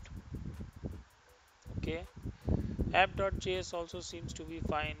attribute. Okay, app.js also seems to be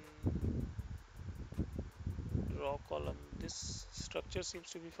fine. Raw column, this structure seems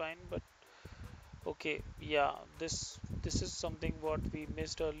to be fine, but okay, yeah, this is something what we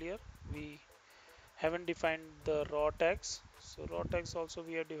missed earlier. We haven't defined the raw tags. So raw tags also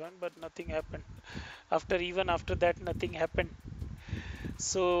we have defined, but nothing happened. Even after that, nothing happened.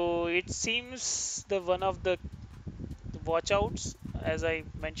 So it seems the one of the watchouts, as I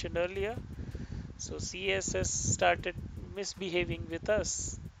mentioned earlier. So CSS started misbehaving with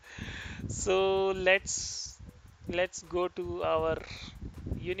us. So let's go to our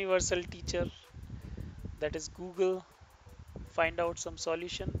universal teacher, that is Google. Find out some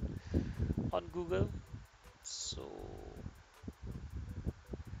solution on Google. So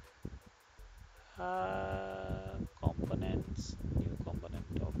components, new component.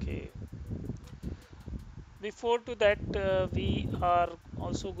 Okay, before to that we are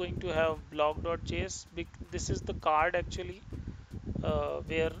also going to have blog.js. This is the card actually,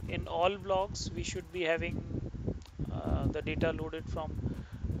 where in all blogs we should be having the data loaded from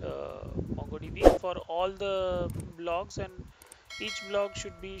MongoDB for all the blogs, and each blog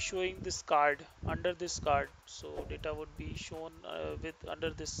should be showing this card under this card. So data would be shown with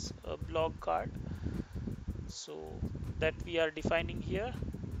under this blog card. So that we are defining here.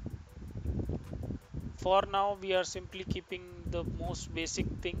 For now we are simply keeping the most basic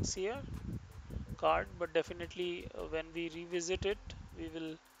things here, card, but definitely when we revisit it we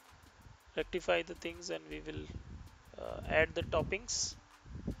will rectify the things and we will add the toppings.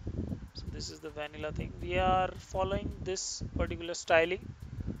 So this is the vanilla thing. We are following this particular styling,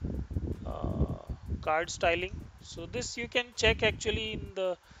 card styling. So this you can check actually in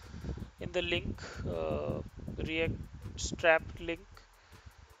the link, react strap link.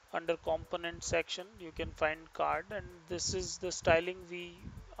 Under component section you can find card, and this is the styling we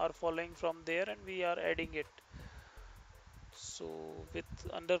are following from there, and we are adding it. So with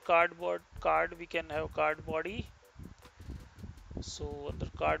under card we can have card body. So under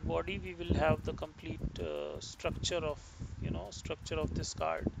card body we will have the complete structure of this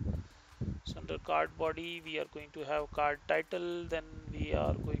card. So under card body we are going to have card title, then we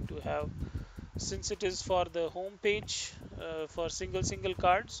are going to have, since it is for the home page for single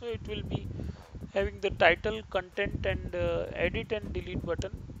card, so it will be having the title, content, and edit and delete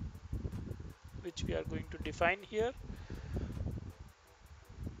button. which we are going to define here.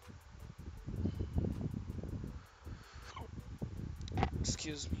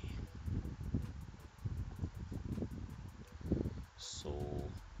 Excuse me. So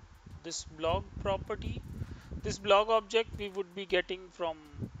this blog property, this blog object we would be getting from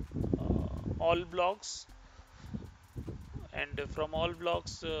all blogs, and from all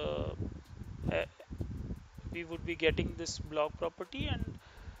blogs uh, we would be getting this blog property, and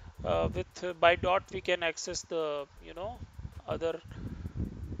with by dot we can access the other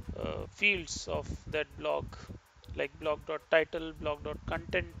fields of that blog, like blog.title,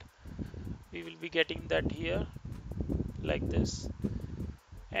 blog.content. We will be getting that here like this.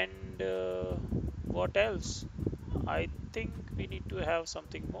 And what else? I think we need to have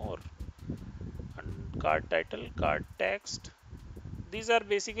something more. And card title, card text, these are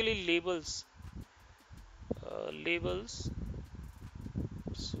basically labels.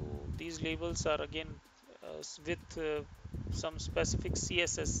 So these labels are again with some specific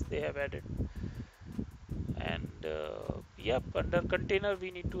CSS they have added. And yep, under container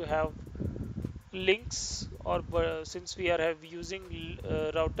we need to have links, or since we are using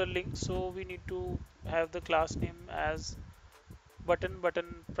router links, so we need to have the class name as button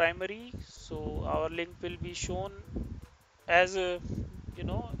primary. So our link will be shown as a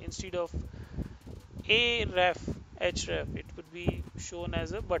instead of a ref href, it would be shown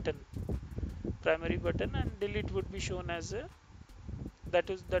as a button, primary button, and delete would be shown as a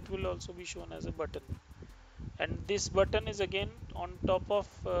that will also be shown as a button. And this button is again on top of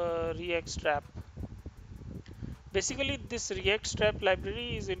react strap. Basically this react strap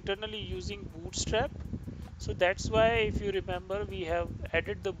library is internally using bootstrap, so that's why if you remember we have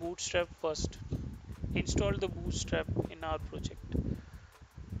added the bootstrap first, installed the bootstrap in our project.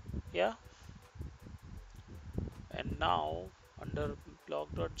 Yeah, and now under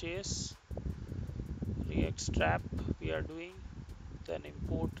blog.js react strap we are doing, then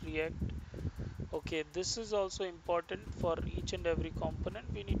import react. Okay, this is also important for each and every component.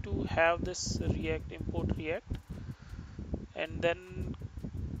 We need to have this react, import react, and then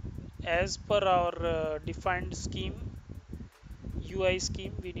as per our defined scheme, UI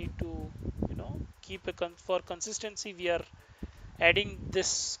scheme, we need to keep a for consistency we are adding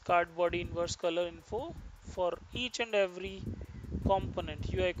this card body inverse color info for each and every component,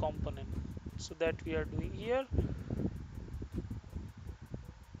 UI component. So that we are doing here.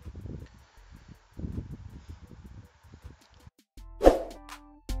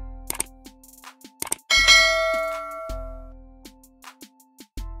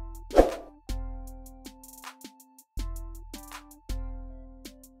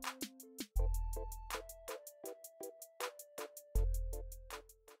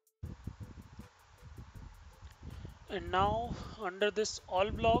 And now under this all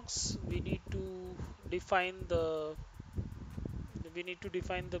blocks we need to define the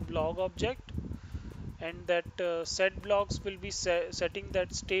blog object, and that set blocks will be setting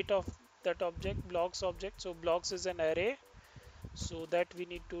that state of that object, blocks object. So blocks is an array, so that we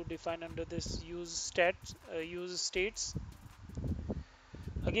need to define under this use states.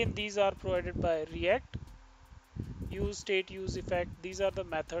 Again these are provided by React. Use state, use effect, these are the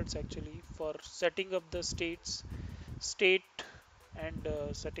methods actually for setting up the state and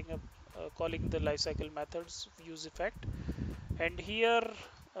setting up calling the lifecycle methods, use effect. And here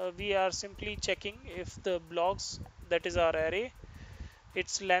we are simply checking if the blocks, that is our array,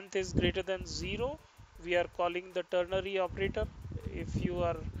 its length is greater than 0. We are calling the ternary operator. If you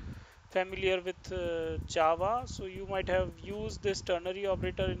are familiar with Java, so you might have used this ternary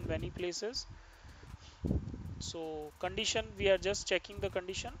operator in many places. So condition, we are just checking the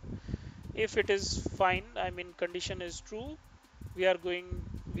condition. If it is fine, I mean condition is true, we are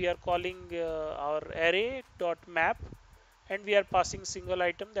calling our array dot map, and we are passing single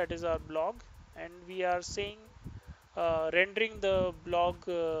item, that is our blog, and we are saying rendering the blog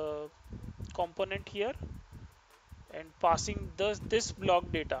component here and passing this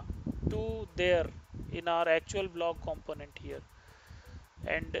blog data to there in our actual blog component here.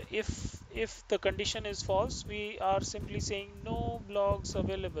 And if the condition is false, we are simply saying no blogs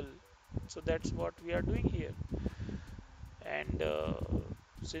available. So that's what we are doing here. And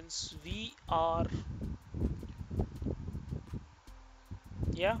since we are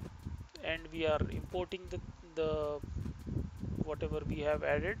and we are importing the whatever we have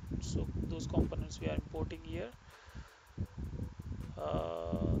added, so those components we are importing here,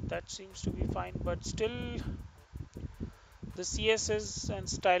 that seems to be fine, but still the CSS and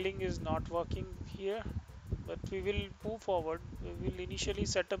styling is not working here. But we will move forward. We will initially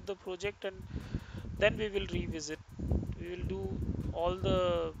set up the project and then we will revisit. We will do all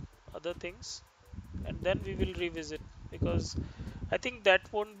the other things. and then we will revisit, because I think that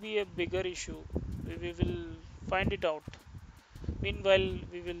won't be a bigger issue. We will find it out. Meanwhile,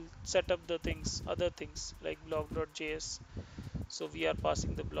 we will set up the things, other things like blog.js. So we are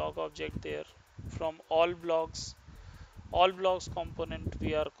passing the blog object there from all blogs component.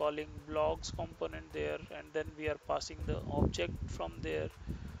 We are calling blogs component there, and then we are passing the object from there.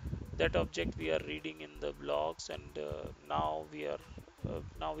 That object we are reading in the blogs, and now we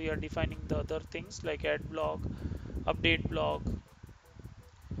are defining the other things like add blog, update blog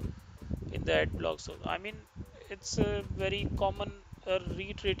in the add blog. So I mean, it's a very common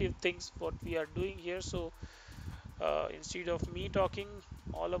reiterative things what we are doing here. So instead of me talking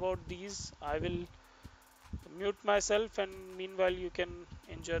all about these, I will mute myself, and meanwhile you can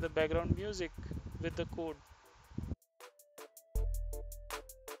enjoy the background music with the code.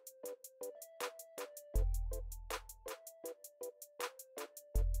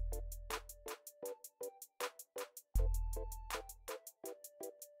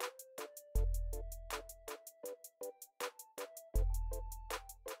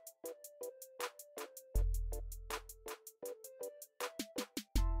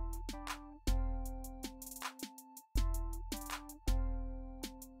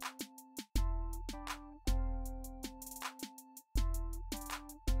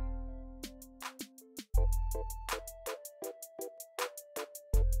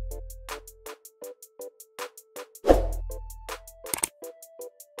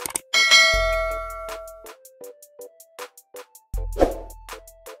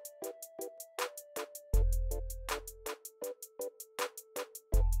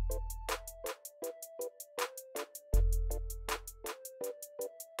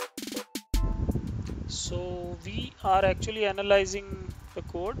 So we are actually analyzing the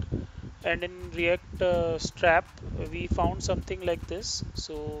code, and in React strap we found something like this.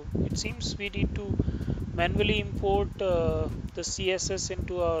 So it seems we need to manually import the CSS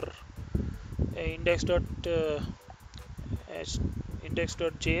into our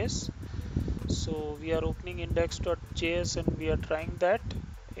index.js. So we are opening index.js and we are trying that,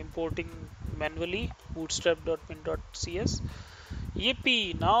 importing manually bootstrap.min.cs.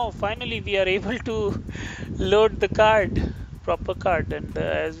 Yippee! Now finally we are able to load the card, proper card, and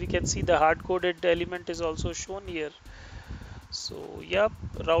as we can see, the hard-coded element is also shown here. So yep,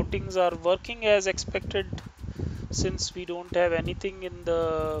 routings are working as expected, since we don't have anything in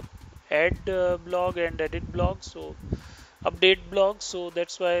the add blog and edit blog, so update blog, so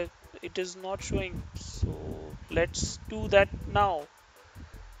that's why it is not showing. So let's do that now.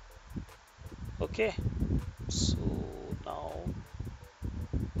 Okay, so now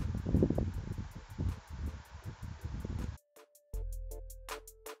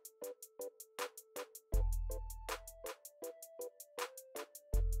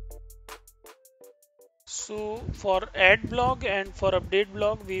for add blog and for update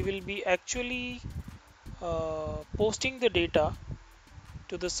blog, we will be actually posting the data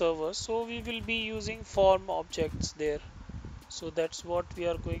to the server. So we will be using form objects there. So that's what we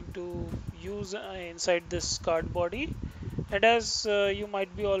are going to use inside this card body. And as you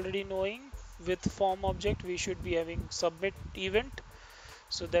might be already knowing, with form object we should be having submit event.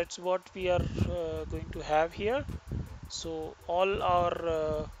 So that's what we are going to have here. So all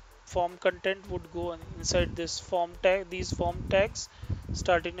our form content would go inside this form tag, these form tags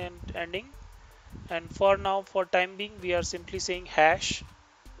starting and ending. And for now, for time being, we are simply saying hash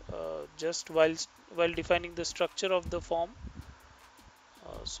just while defining the structure of the form.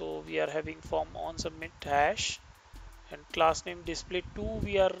 So we are having form on submit hash, and class name display 2,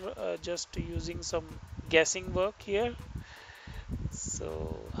 we are just using some guessing work here,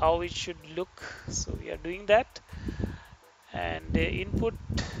 so how it should look. So we are doing that, and input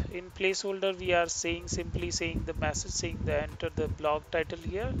in placeholder we are saying, simply saying the message saying the enter the blog title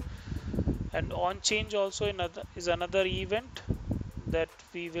here. And on change also is another event that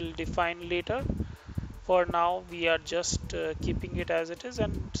we will define later. For now we are just keeping it as it is.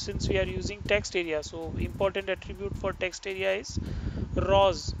 And since we are using text area, so important attribute for text area is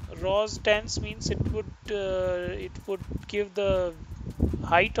rows 10s, means it would give the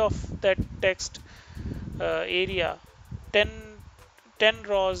height of that text area 10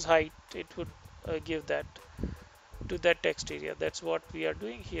 rows height. It would give that to that text area. That's what we are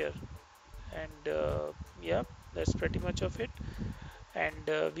doing here. And yeah, that's pretty much of it. And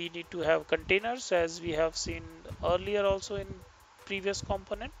we need to have containers, as we have seen earlier also in previous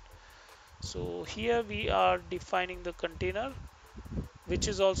component. So here we are defining the container, which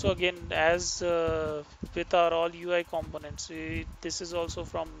is also again as with our all UI components. This is also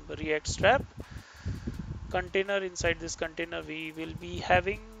from React strap container. Inside this container we will be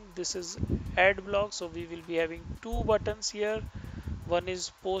having this is add blog, so we will be having two buttons here. One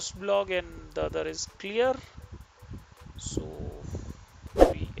is post blog and the other is clear. So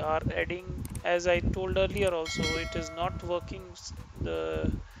we are adding, as I told earlier also, it is not working.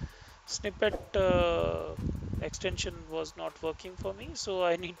 The snippet extension was not working for me, so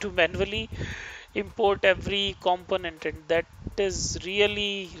I need to manually import every component, and that is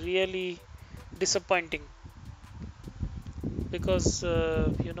really disappointing, because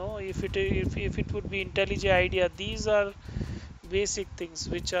if it would be IntelliJ IDEA, these are basic things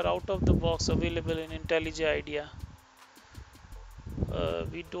which are out of the box available in IntelliJ IDEA.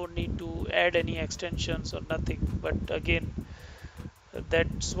 We don't need to add any extensions or nothing, but again,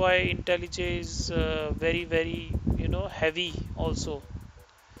 that's why IntelliJ is very heavy also.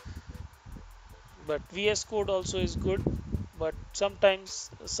 But VS Code also is good, but sometimes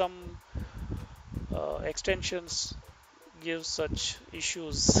some extensions give such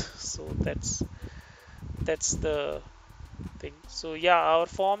issues. So that's the thing. So yeah, our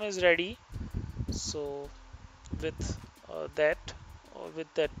form is ready. So with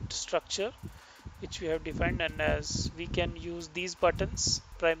with that structure which we have defined, and as we can use these buttons,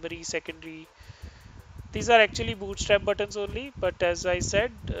 primary, secondary. These are actually bootstrap buttons only, but as I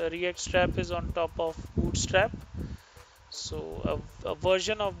said, React strap is on top of bootstrap, so a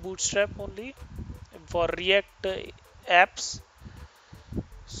version of bootstrap only for React apps.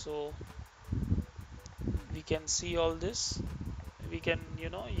 So we can see all this. We can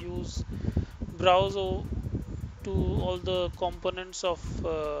use browse to all the components of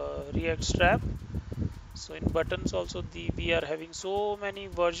React strap. So in buttons also, we are having so many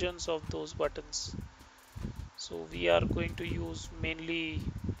versions of those buttons. So we are going to use mainly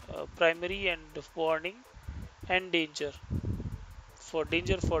primary and warning and danger. For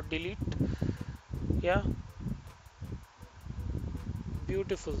danger, for delete. Yeah,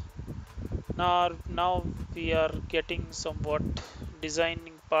 beautiful. Now we are getting somewhat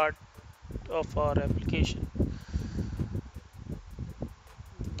designing part of our application.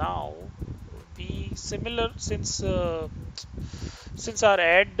 Now we similar, since our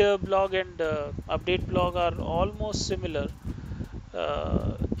add blog and update blog are almost similar.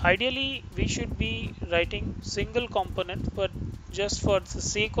 Ideally we should be writing single component, but just for the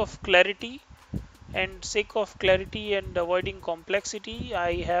sake of clarity and avoiding complexity,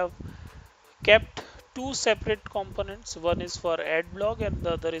 I have kept two separate components. One is for add blog and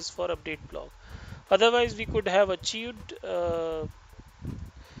the other is for update blog. Otherwise we could have achieved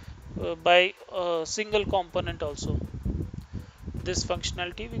by a single component also. This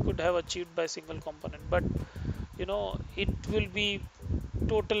functionality we could have achieved by single component, but it will be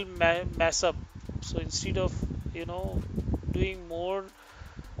total mess up. So instead of doing more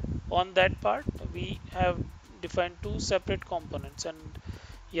on that part, we have defined two separate components. And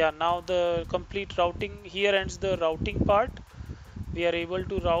yeah, now the complete routing, here ends the routing part. We are able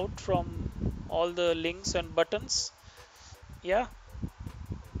to route from all the links and buttons. Yeah,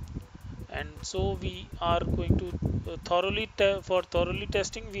 and so we are going to thoroughly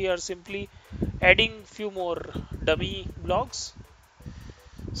testing, we are simply adding few more dummy blocks.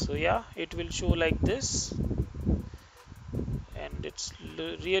 So yeah, it will show like this, and it's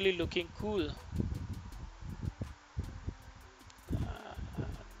really looking cool.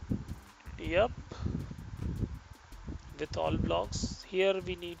 Yep, with all blocks. Here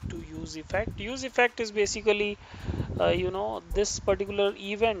we need to use effect. Use effect is basically this particular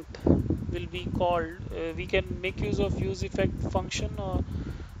event will be called, we can make use of use effect function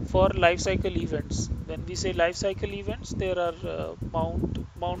for lifecycle events. When we say lifecycle events, there are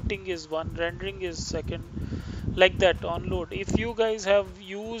mounting is one, rendering is second, like that, on load. If you guys have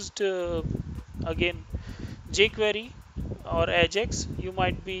used again jQuery or Ajax, you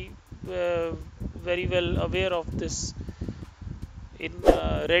might be very well aware of this. In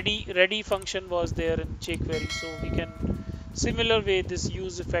ready function was there in jQuery, so we can similar way this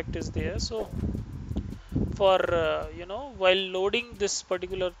use effect is there. So for while loading, this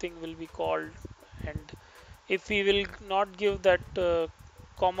particular thing will be called, and if we will not give that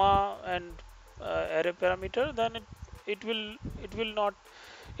comma and array parameter, then it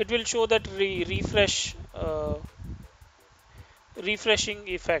will show that refreshing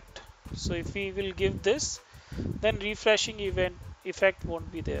effect. So if we will give this, then refreshing effect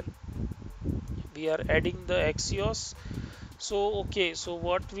won't be there. We are adding the Axios. So okay, so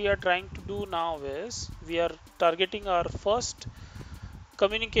what we are trying to do now is we are targeting our first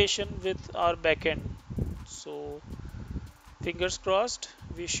communication with our backend. So fingers crossed,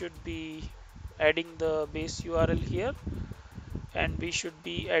 we should be adding the base URL here, and we should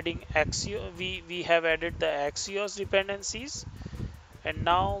be adding Axios. We have added the Axios dependencies, And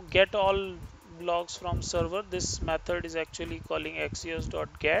now get all logs from server. This method is actually calling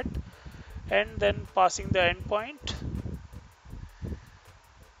axios.get and then passing the endpoint,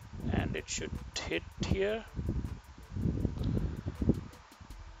 and it should hit here.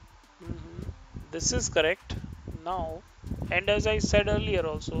 This is correct now. And as I said earlier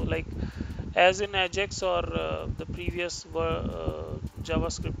also, like as in Ajax or the previous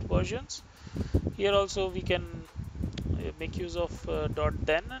JavaScript versions, here also we can make use of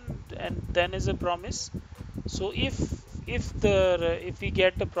 .then, and then is a promise. So if we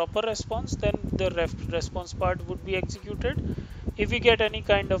get a proper response, then the response part would be executed. If we get any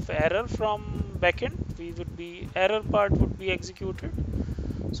kind of error from backend, error part would be executed.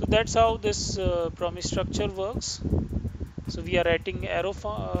 So that's how this promise structure works. So we are writing arrow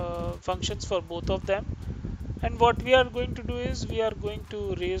functions for both of them, and what we are going to do is we are going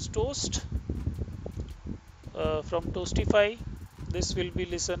to raise toast from toastify. This would be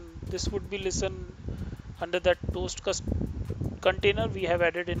listen under that toast container we have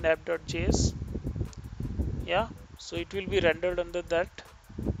added in app.js. Yeah, so it will be rendered under that.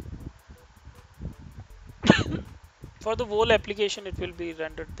 For the whole application it will be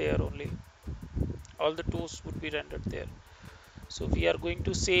rendered there only. All the toast would be rendered there. So we are going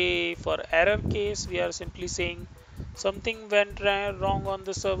to say, for error case, we are simply saying something went wrong on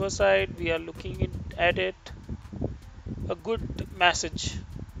the server side. We are looking at it. A good message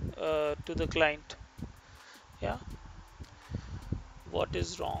to the client. Yeah. What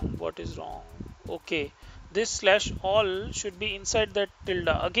is wrong? What is wrong? Okay. This /all should be inside that tilde.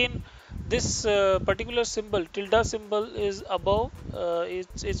 Again, this particular symbol, tilde symbol, is above.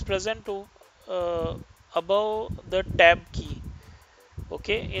 It's present above the tab key.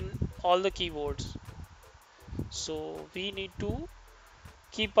 Okay, in all the keyboards. So we need to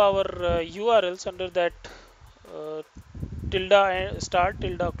keep our URLs under that tilde start,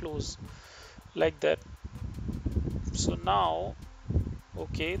 tilde close, like that. So now,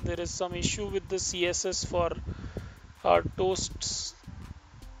 okay, there is some issue with the CSS for our toasts.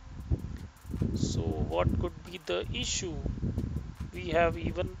 So what could be the issue? We have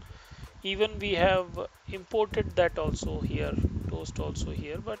even we have imported that also here, toast also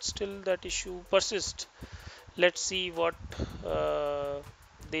here, but still that issue persists. Let's see what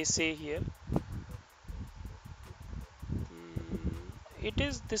they say here.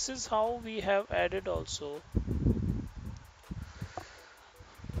 This is how we have added also.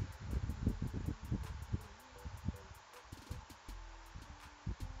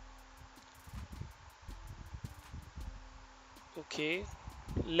 Okay,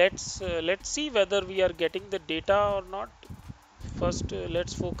 let's see whether we are getting the data or not. First,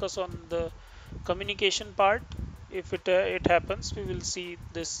 let's focus on the communication part. If it happens, we will see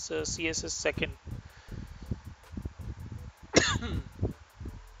this CSS second.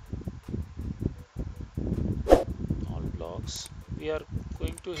 All blocks we are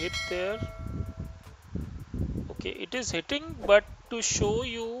going to hit there. Okay, it is hitting, but to show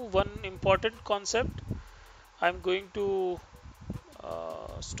you one important concept, I'm going to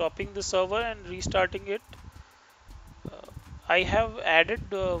stopping the server and restarting it. I have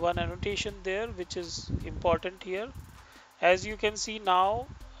added one annotation there which is important here. As you can see now,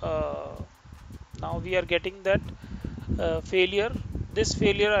 now we are getting that failure. This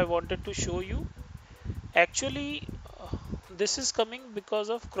failure I wanted to show you. Actually, this is coming because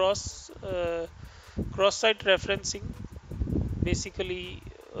of cross-site referencing. Basically,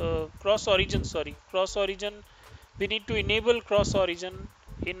 cross origin. We need to enable cross origin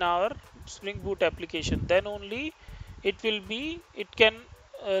in our Spring Boot application. Then only it can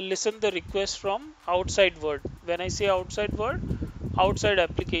listen the request from outside world. When I say outside world, outside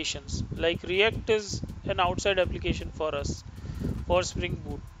applications, like React is an outside application for us for Spring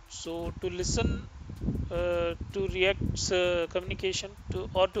Boot. So to listen to React's communication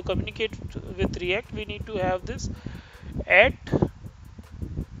to communicate with React, we need to have this add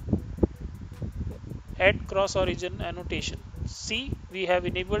cross origin annotation. See, we have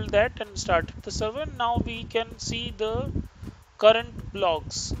enabled that and started the server. Now we can see the current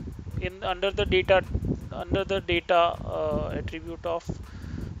blogs under the data attribute of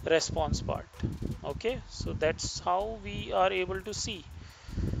response part. Okay, so that's how we are able to see.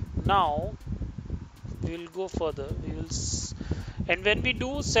 Now we will go further. And when we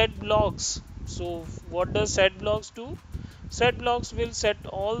do set blogs, so what does set blogs do? Set blogs will set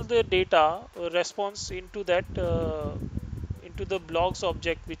all the data response into that into the blogs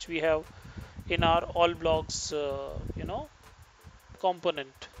object which we have in our all blogs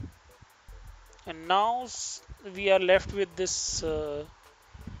component. And now we are left with this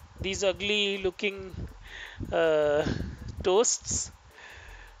these ugly looking toasts.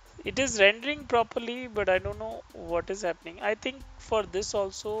 It is rendering properly, but I don't know what is happening. I think for this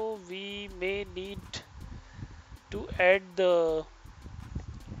also we may need to add the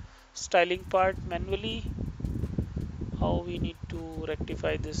styling part manually. How we need to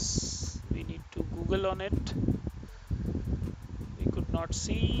rectify this? We need to Google on it. We could not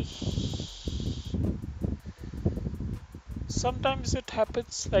see. Sometimes it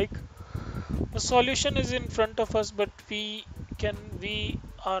happens like the solution is in front of us, but we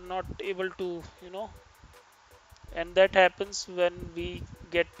are not able to, and that happens when we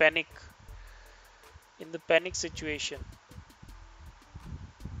get panic in the panic situation.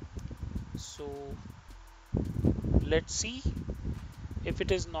 So let's see if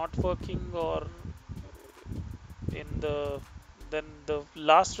it is not working, or in the then the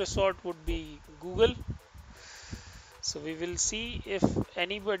last resort would be Google. So we will see if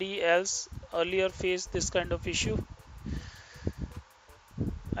anybody else earlier faced this kind of issue.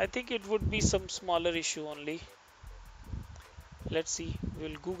 I think it would be some smaller issue only. Let's see,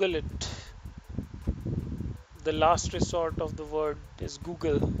 we'll Google it. The last resort of the word is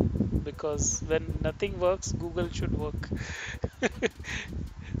Google, because when nothing works, Google should work.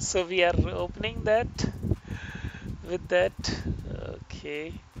 So we are opening that with that.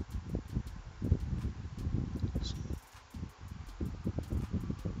 Okay.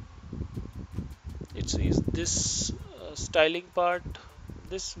 It's is this styling part.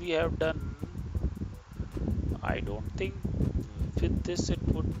 This we have done. I don't think with this it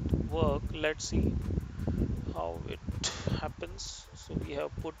would work. Let's see how it happens. So we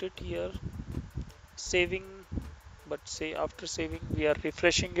have put it here, saving, but say after saving we are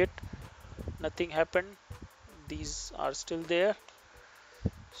refreshing it, nothing happened. These are still there.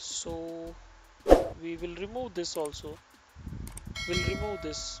 So we will remove this also. We'll remove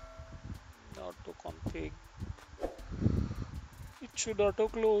this auto config. It should auto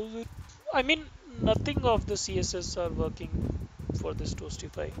close it. I mean, nothing of the CSS are working for this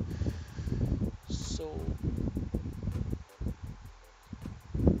Toastify. So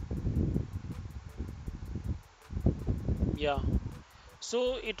yeah,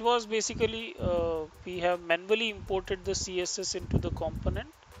 so it was basically we have manually imported the CSS into the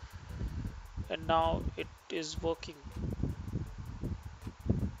component, and now it is working.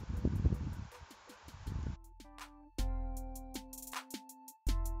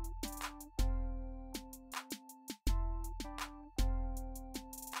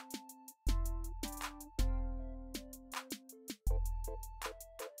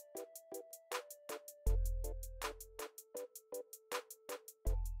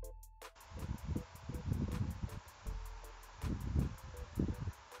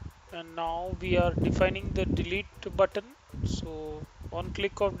 And now we are defining the delete button. So on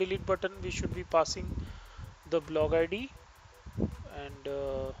click of delete button we should be passing the blog ID,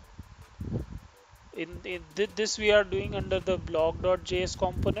 and this we are doing under the blog.js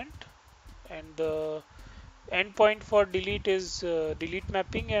component, and the endpoint for delete is delete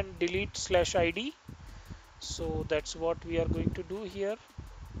mapping and delete slash id. So that's what we are going to do here,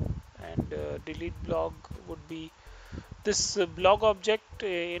 and delete blog would be this blog object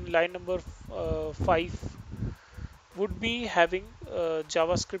in line number 5 would be having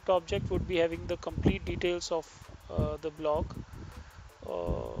JavaScript object would be having the complete details of the blog,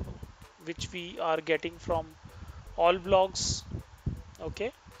 uh, which we are getting from all blogs.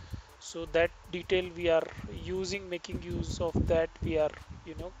 Okay, so that detail we are using, making use of that, we are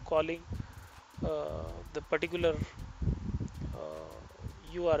calling the particular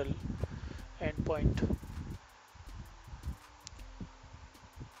URL endpoint.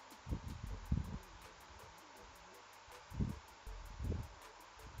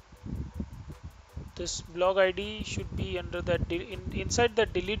 This blog ID should be under that inside the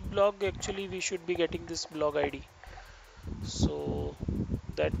delete blog. Actually we should be getting this blog ID, so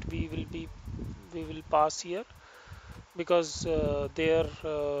that we will pass here, because there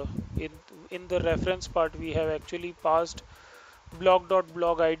in the reference part we have actually passed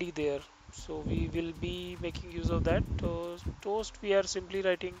blog.blog ID there, so we will be making use of that. Toast we are simply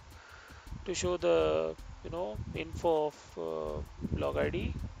writing to show the info of blog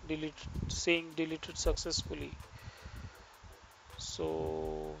ID delete, saying deleted successfully.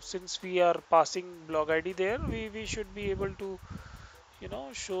 So since we are passing blog ID there, we should be able to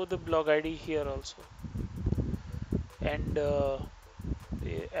show the blog ID here also. And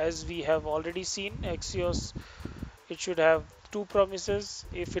as we have already seen, Axios, it should have two promises.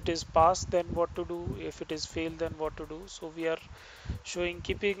 If it is passed, then what to do? If it is failed, then what to do? So we are showing,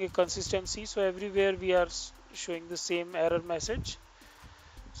 keeping a consistency. So everywhere we are showing the same error message.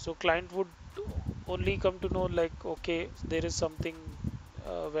 So client would only come to know like, okay, there is something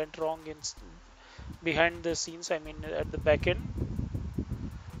went wrong in behind the scenes, I mean at the backend,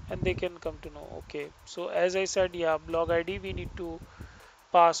 and they can come to know. Okay, so as I said, yeah, blog ID we need to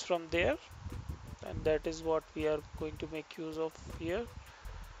pass from there, and that is what we are going to make use of here.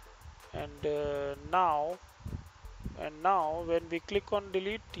 And now when we click on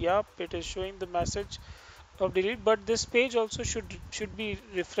delete, yep, it is showing the message of delete, but this page also should be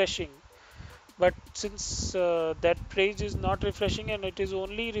refreshing. But since that page is not refreshing and it is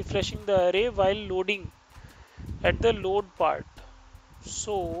only refreshing the array while loading at the load part,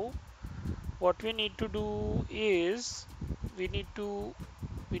 so what we need to do is we need to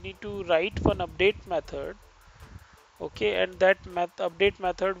write one update method. Okay, and that update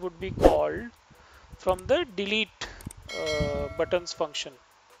method would be called from the delete buttons function.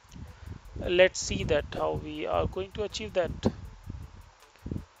 Let's see that how we are going to achieve that.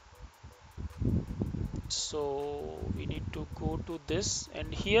 So we need to go to this,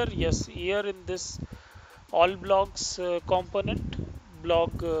 and here, yes, here in this all blogs component,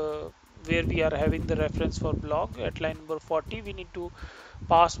 blog where we are having the reference for blog at line number 40, we need to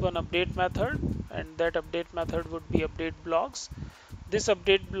pass one update method, and that update method would be update blogs. This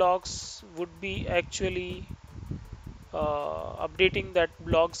update blogs would be actually updating that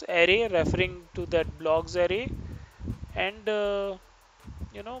blogs array, referring to that blogs array, and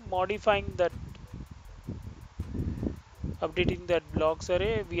modifying that, updating that blogs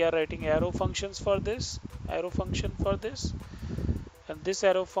array. We are writing arrow functions for this, arrow function for this, and this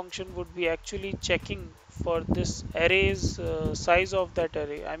arrow function would be actually checking for this array's size of that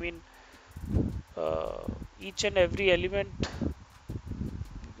array. I mean uh, each and every element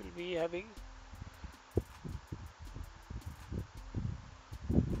will be having.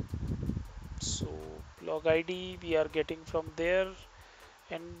 So blog ID we are getting from there,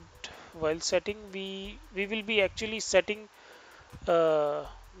 and while setting we will be actually setting the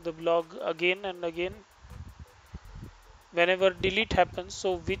blog again and again whenever delete happens.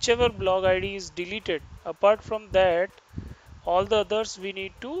 So whichever blog ID is deleted, apart from that all the others we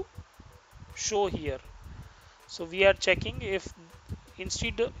need to show here. So we are checking if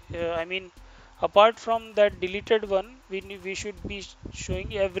instead I mean apart from that deleted one, we should be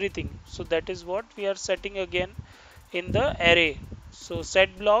showing everything. So that is what we are setting again in the array. So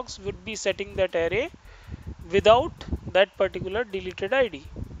set blogs would be setting that array without that particular deleted ID.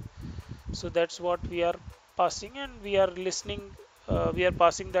 So that's what we are passing, and we are listening, we are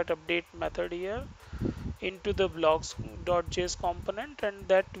passing that update method here into the blogs.js component, and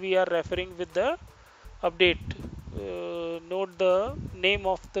that we are referring with the update. Note the name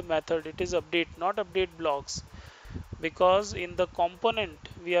of the method, it is update, not update blogs, because in the component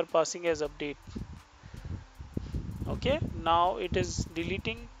we are passing as update. Okay, now it is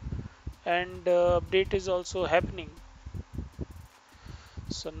deleting, and update is also happening.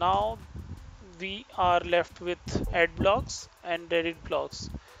 So now we are left with add blocks and edit blocks.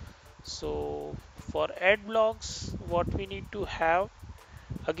 So for add blocks, what we need to have,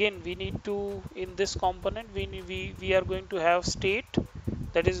 again we need to, in this component we are going to have state,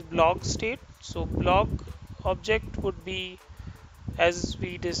 that is blog state. So blog object would be, as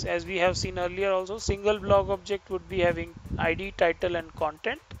we have seen earlier also, single blog object would be having ID, title and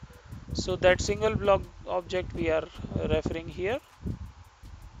content. So that single blog object we are referring here.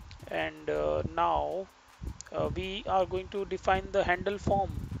 And now we are going to define the handle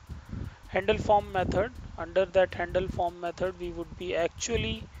form method. Under that handle form method we would be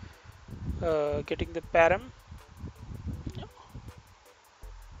actually getting the param,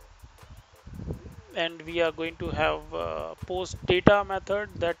 and we are going to have post data method.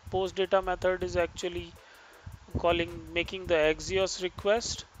 That post data method is actually making the Axios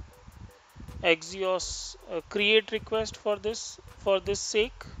request, Axios create request for this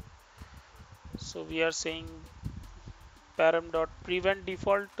sake. So we are saying param.prevent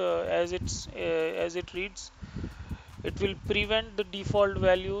default, as it reads, it will prevent the default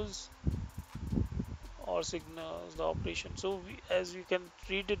values or signals the operation. So as you can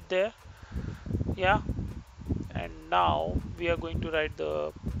read it there, yeah. And now we are going to write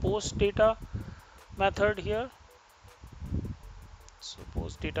the post data method here. So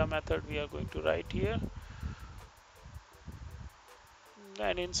post data method we are going to write here,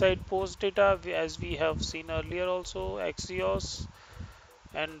 and inside post data, as we have seen earlier also, Axios,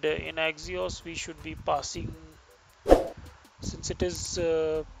 and in Axios we should be passing, since it is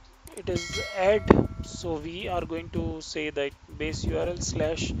add, so we are going to say that base URL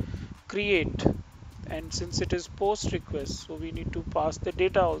slash create, and since it is post request, so we need to pass the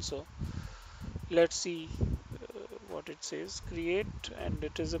data also. Let's see what it says, create, and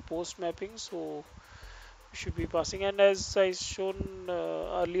it is a post mapping, so should be passing. And as I shown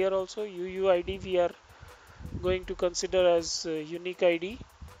earlier also, UUID we are going to consider as unique ID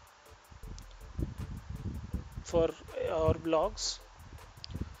for our blogs.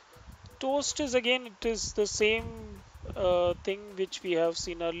 Toast is again, it is the same thing which we have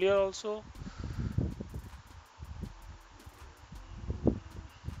seen earlier also.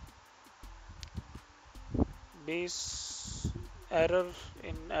 Base error,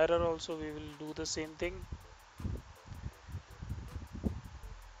 in error also we will do the same thing.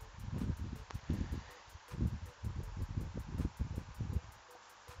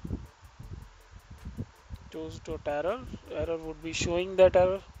 Toast.error, error would be showing that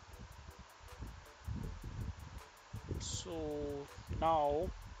error. So now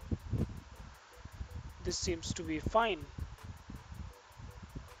this seems to be fine.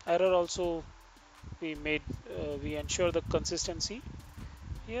 Error also we made, we ensure the consistency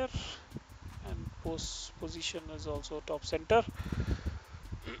here, and post position is also top center.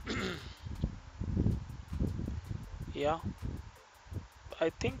 Yeah, I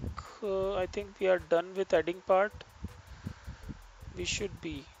think we are done with adding part. We should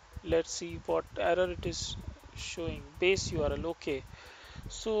be. Let's see what error it is showing. Base URL. Okay.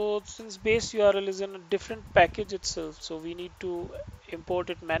 So since base URL is in a different package itself, so we need to import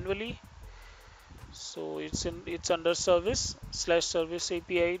it manually. So it's under service/service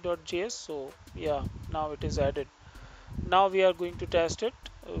API.js. So yeah, now it is added. Now we are going to test it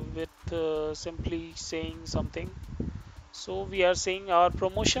with simply saying something. So we are saying our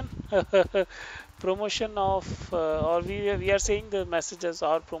promotion, promotion of, or we are saying the message as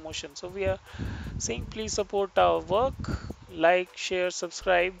our promotion. So we are saying please support our work, like, share,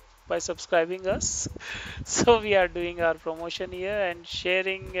 subscribe by subscribing us. So we are doing our promotion here and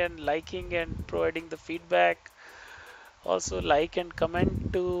sharing and liking and providing the feedback. Also like and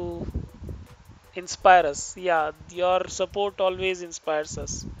comment to inspire us. Yeah, your support always inspires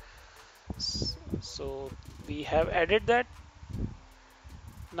us. So we have added that.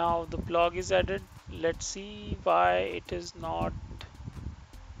 Now the blog is added. Let's see why it is not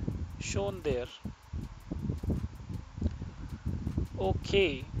shown there.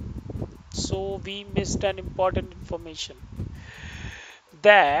 Okay, so we missed an important information,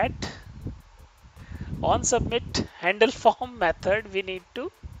 that on submit handle form method we need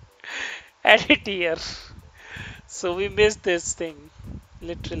to add it here. So we missed this thing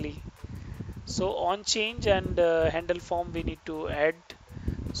literally. So on change and handle form we need to add.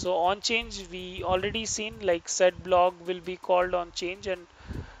 So on change we already seen, like set blog will be called on change, and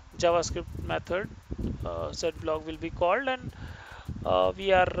JavaScript method set blog will be called, and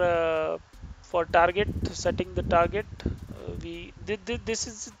we are for target, setting the target, we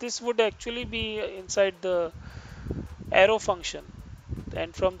this would actually be inside the arrow function,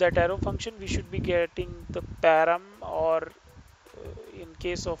 and from that arrow function we should be getting the param, or in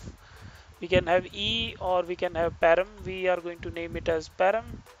case of, we can have e or we can have param. We are going to name it as param.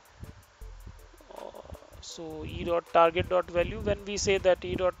 So e dot target dot value, when we say that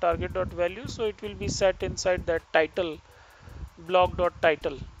e dot target dot value, so it will be set inside that title, blog dot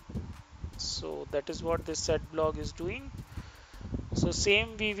title. So that is what this set blog is doing. So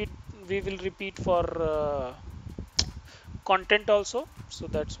same we will repeat for content also. So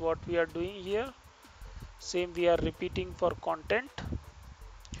that's what we are doing here. Same we are repeating for content.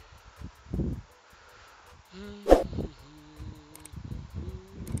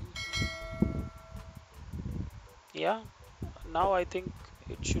 Yeah, now I think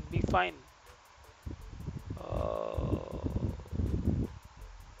it should be fine.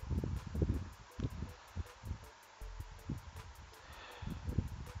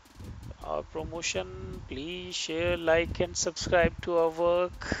 Our promotion, please share, like and subscribe to our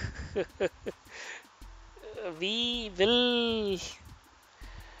work. we will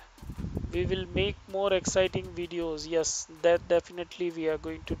we will make more exciting videos. Yes, that definitely we are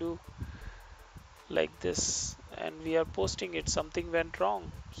going to do like this, and we are posting it. Something went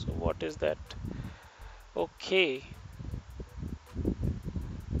wrong, so what is that? Okay,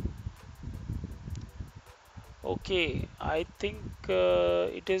 okay, I think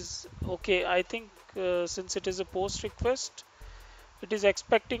it is okay. I think since it is a post request, it is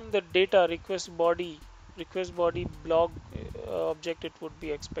expecting the data request body blog object, it would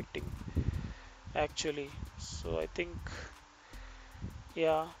be expecting actually. So I think,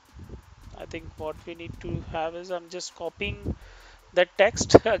 yeah, I think what we need to have is, I'm just copying that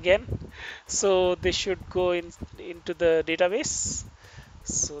text again, so this should go in into the database.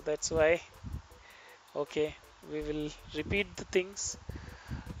 So that's why. Okay, we will repeat the things,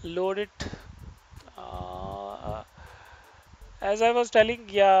 load it, uh, As I was telling,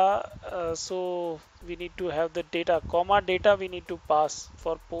 yeah, so we need to have the data, comma data we need to pass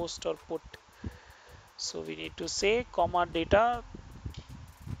for post or put. So we need to say comma data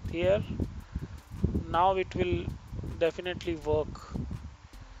here. Now it will definitely work.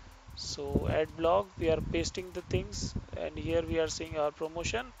 So add blog, we are pasting the things, and here we are seeing our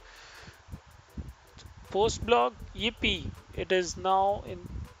promotion. Post blog, yippee, it is now in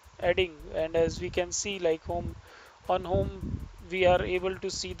adding, and as we can see, like home, on home we are able to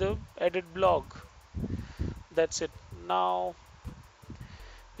see the added blog. That's it. Now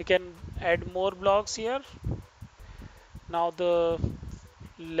we can add more blogs here. Now the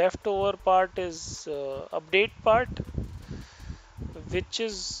leftover part is update part, which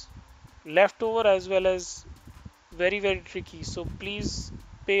is leftover as well as very tricky. So please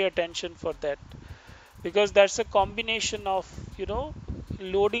pay attention for that, because that's a combination of,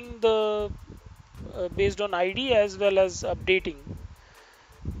 loading the based on ID as well as updating.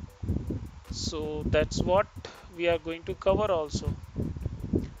 So that's what we are going to cover also.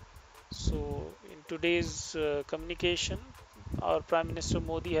 So in today's communication, our Prime Minister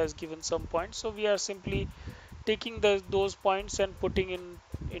Modi has given some points. So we are simply taking those points and putting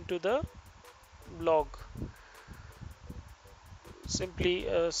into the blog. Simply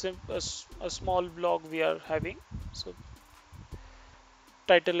a small blog we are having. So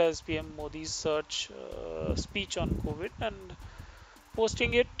title as PM Modi's search speech on COVID, and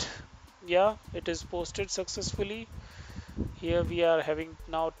posting it. Yeah, it is posted successfully. Here we are having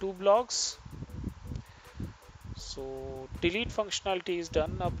now 2 blogs. So delete functionality is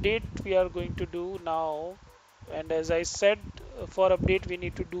done. Update we are going to do now, and as I said, for update we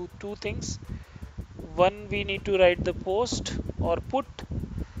need to do 2 things. One, we need to write the post or put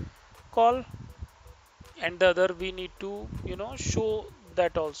call, and the other we need to show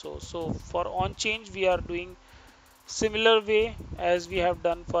that also. So for on change we are doing similar way as we have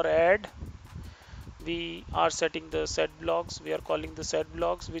done for add. We are setting the set blocks. We are calling the set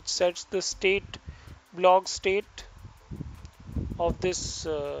blocks, which sets the state, blog state of this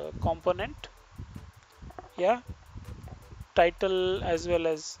component. Yeah, title as well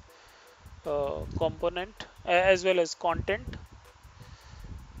as component as well as content.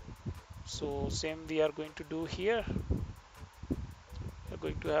 So same we are going to do here. We're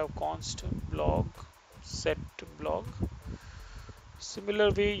going to have const blog set blog.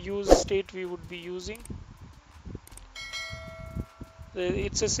 Similar way use state we would be using.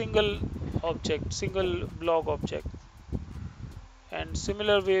 It's a single object, single blog object. And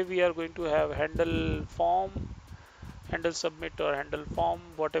similar way we are going to have handle form, handle submit or handle form,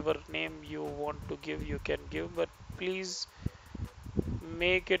 whatever name you want to give you can give, but please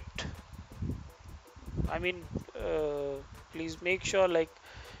make it, I mean please make sure like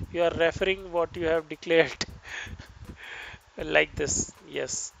you are referring what you have declared like this.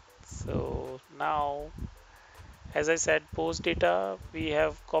 Yes. So now, as I said, post data, we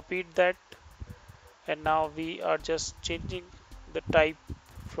have copied that, and now we are just changing the type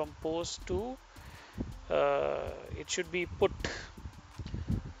from post to it should be put.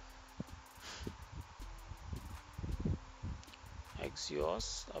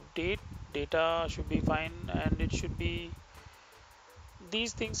 Axios update data should be fine, and it should be,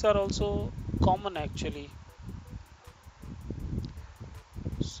 these things are also common actually.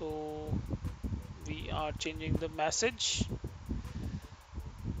 So we are changing the message.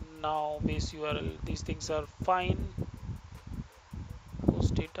 Now base URL, these things are fine.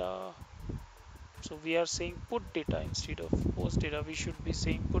 Post data, so we are saying put data instead of post data. We should be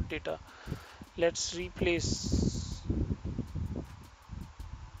saying put data. Let's replace.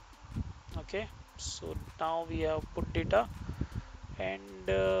 Okay, so now we have put data, and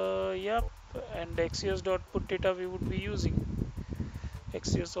yep, and Axios dot put data we would be using.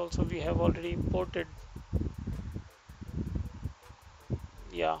 Axios also we have already imported.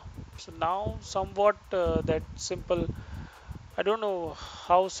 Yeah, so now somewhat that simple, I don't know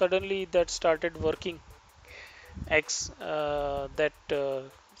how suddenly that started working. That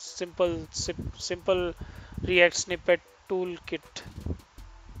simple React snippet toolkit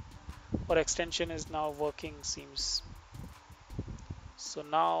or extension is now working, seems. So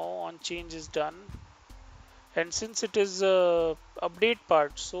now on change is done, and since it is a update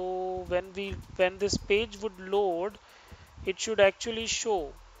part, so when this page would load, it should actually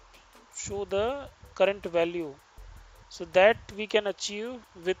show the current value. So that we can achieve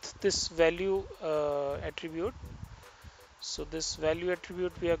with this value attribute. So this value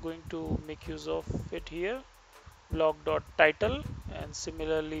attribute we are going to make use of it here, blog.title, and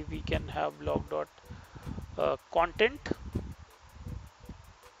similarly we can have blog.content.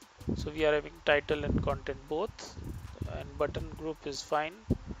 So we are having title and content both, and button group is fine.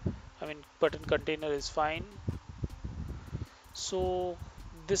 I mean button container is fine. So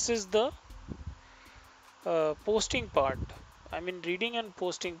this is the posting part. I mean reading and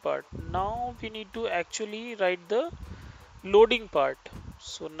posting part. Now we need to actually write the loading part.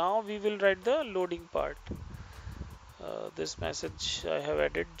 So now we will write the loading part. This message I have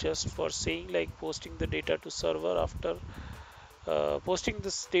added just for saying like posting the data to server after posting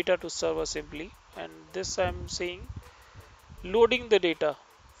this data to server simply, and this I'm saying loading the data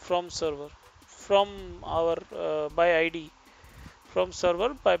from server from our by ID from server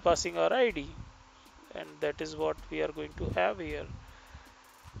by passing our ID, and that is what we are going to have here.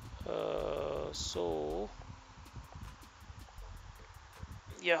 So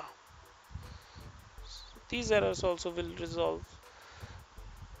yeah, these errors also will resolve.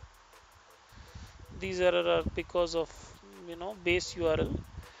 These errors are because of base URL.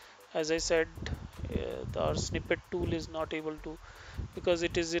 As I said, our snippet tool is not able to, because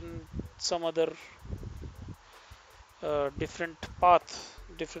it is in some other different path,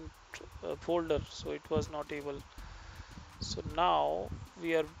 different folder, so it was not able. So now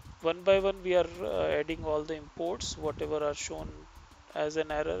we are one by one we are adding all the imports whatever are shown as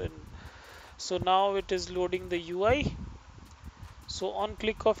an error, and so now it is loading the UI. So on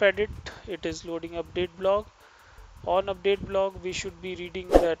click of edit it is loading update blog. On update blog we should be reading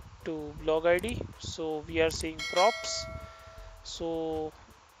that to blog ID, so we are saying props. So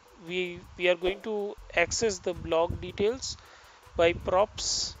we are going to access the blog details by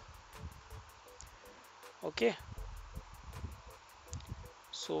props. Okay,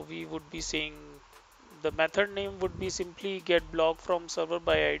 so we would be saying the method name would be simply get blog from server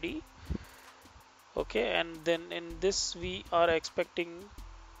by ID. Okay, and then in this we are expecting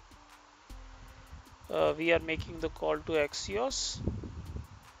we are making the call to Axios,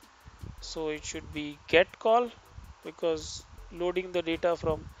 so it should be get call because loading the data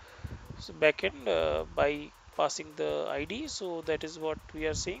from backend by passing the ID. So that is what we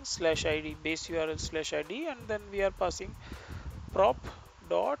are saying, slash ID base URL slash ID, and then we are passing prop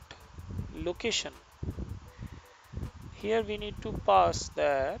dot location. Here we need to pass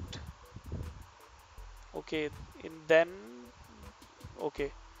that. Okay, in then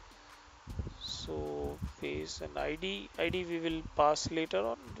okay, so base and ID we will pass later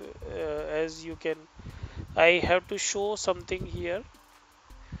on. As you can, I have to show something here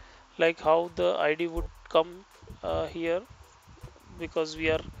like how the ID would come here, because we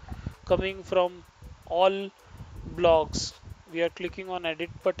are coming from all blogs. We are clicking on edit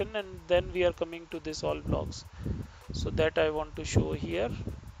button and then we are coming to this all blogs. So that I want to show here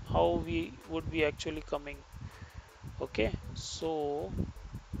how we would be actually coming. Okay, so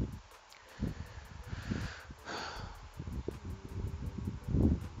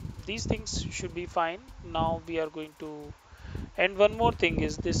these things should be fine. Now we are going to, and one more thing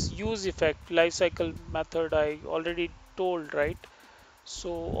is this use effect lifecycle method I already told, right?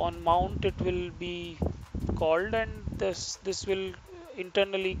 So on mount it will be called, and this will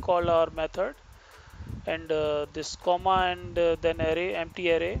internally call our method, and this comma and then array,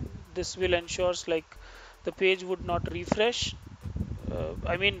 empty array, this will ensures like the page would not refresh.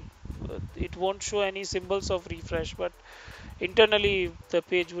 I mean it won't show any symbols of refresh, but internally the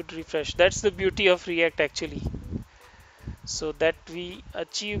page would refresh. That's the beauty of React actually. So that we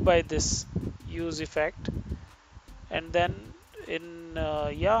achieve by this use effect. And then in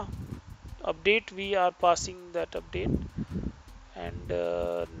yeah, update we are passing that update, and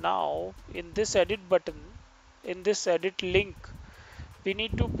now in this edit button, in this edit link, we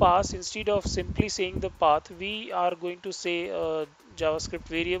need to pass, instead of simply saying the path, we are going to say a JavaScript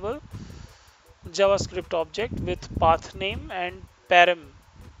variable, JavaScript object with path name and param.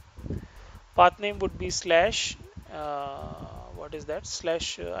 Path name would be slash what is that,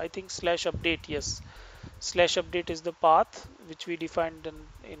 slash I think slash update. Yes, slash update is the path which we defined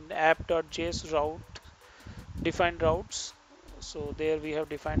in app.js route, defined routes. So there we have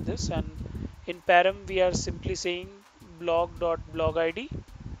defined this, and in param we are simply saying blog.blog id.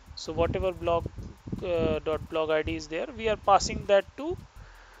 So whatever blog dot blog id is there, we are passing that to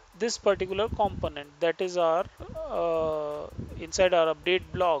this particular component, that is our inside our update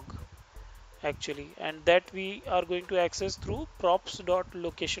blog actually, and that we are going to access through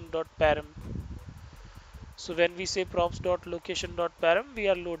props.location.param. So when we say props.location.param, we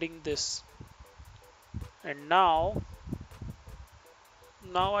are loading this, and now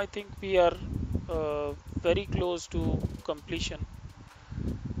I think we are very close to completion.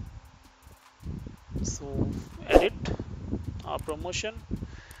 So edit our promotion,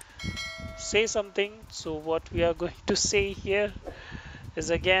 say something. So what we are going to say here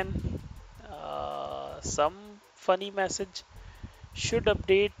is again some funny message. Should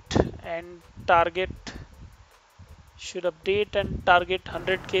update and target should update and target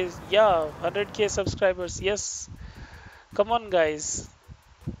 100k. Yeah, 100k subscribers. Yes, come on guys.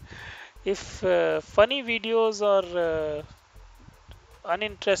 If funny videos or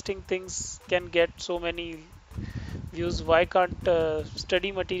uninteresting things can get so many views, why can't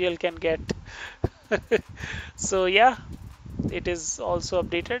study material can get? So yeah, it is also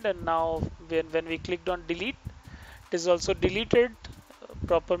updated, and now when we clicked on delete, it is also deleted.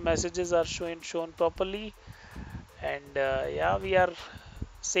 Proper messages are shown properly, and yeah, we are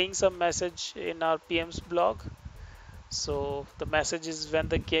saying some message in our PM's blog. So the message is, when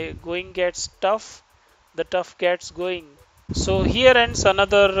the going gets tough, the tough gets going. So here ends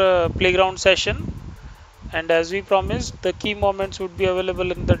another playground session, and as we promised, the key moments would be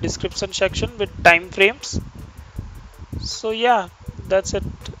available in the description section with time frames. So yeah, that's it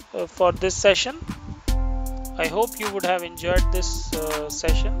for this session. I hope you would have enjoyed this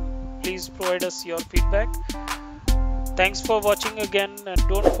session. Please provide us your feedback. Thanks for watching again, and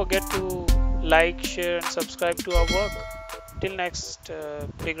don't forget to like, share and subscribe to our work. Till next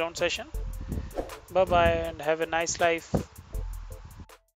playground session. Bye bye and have a nice life.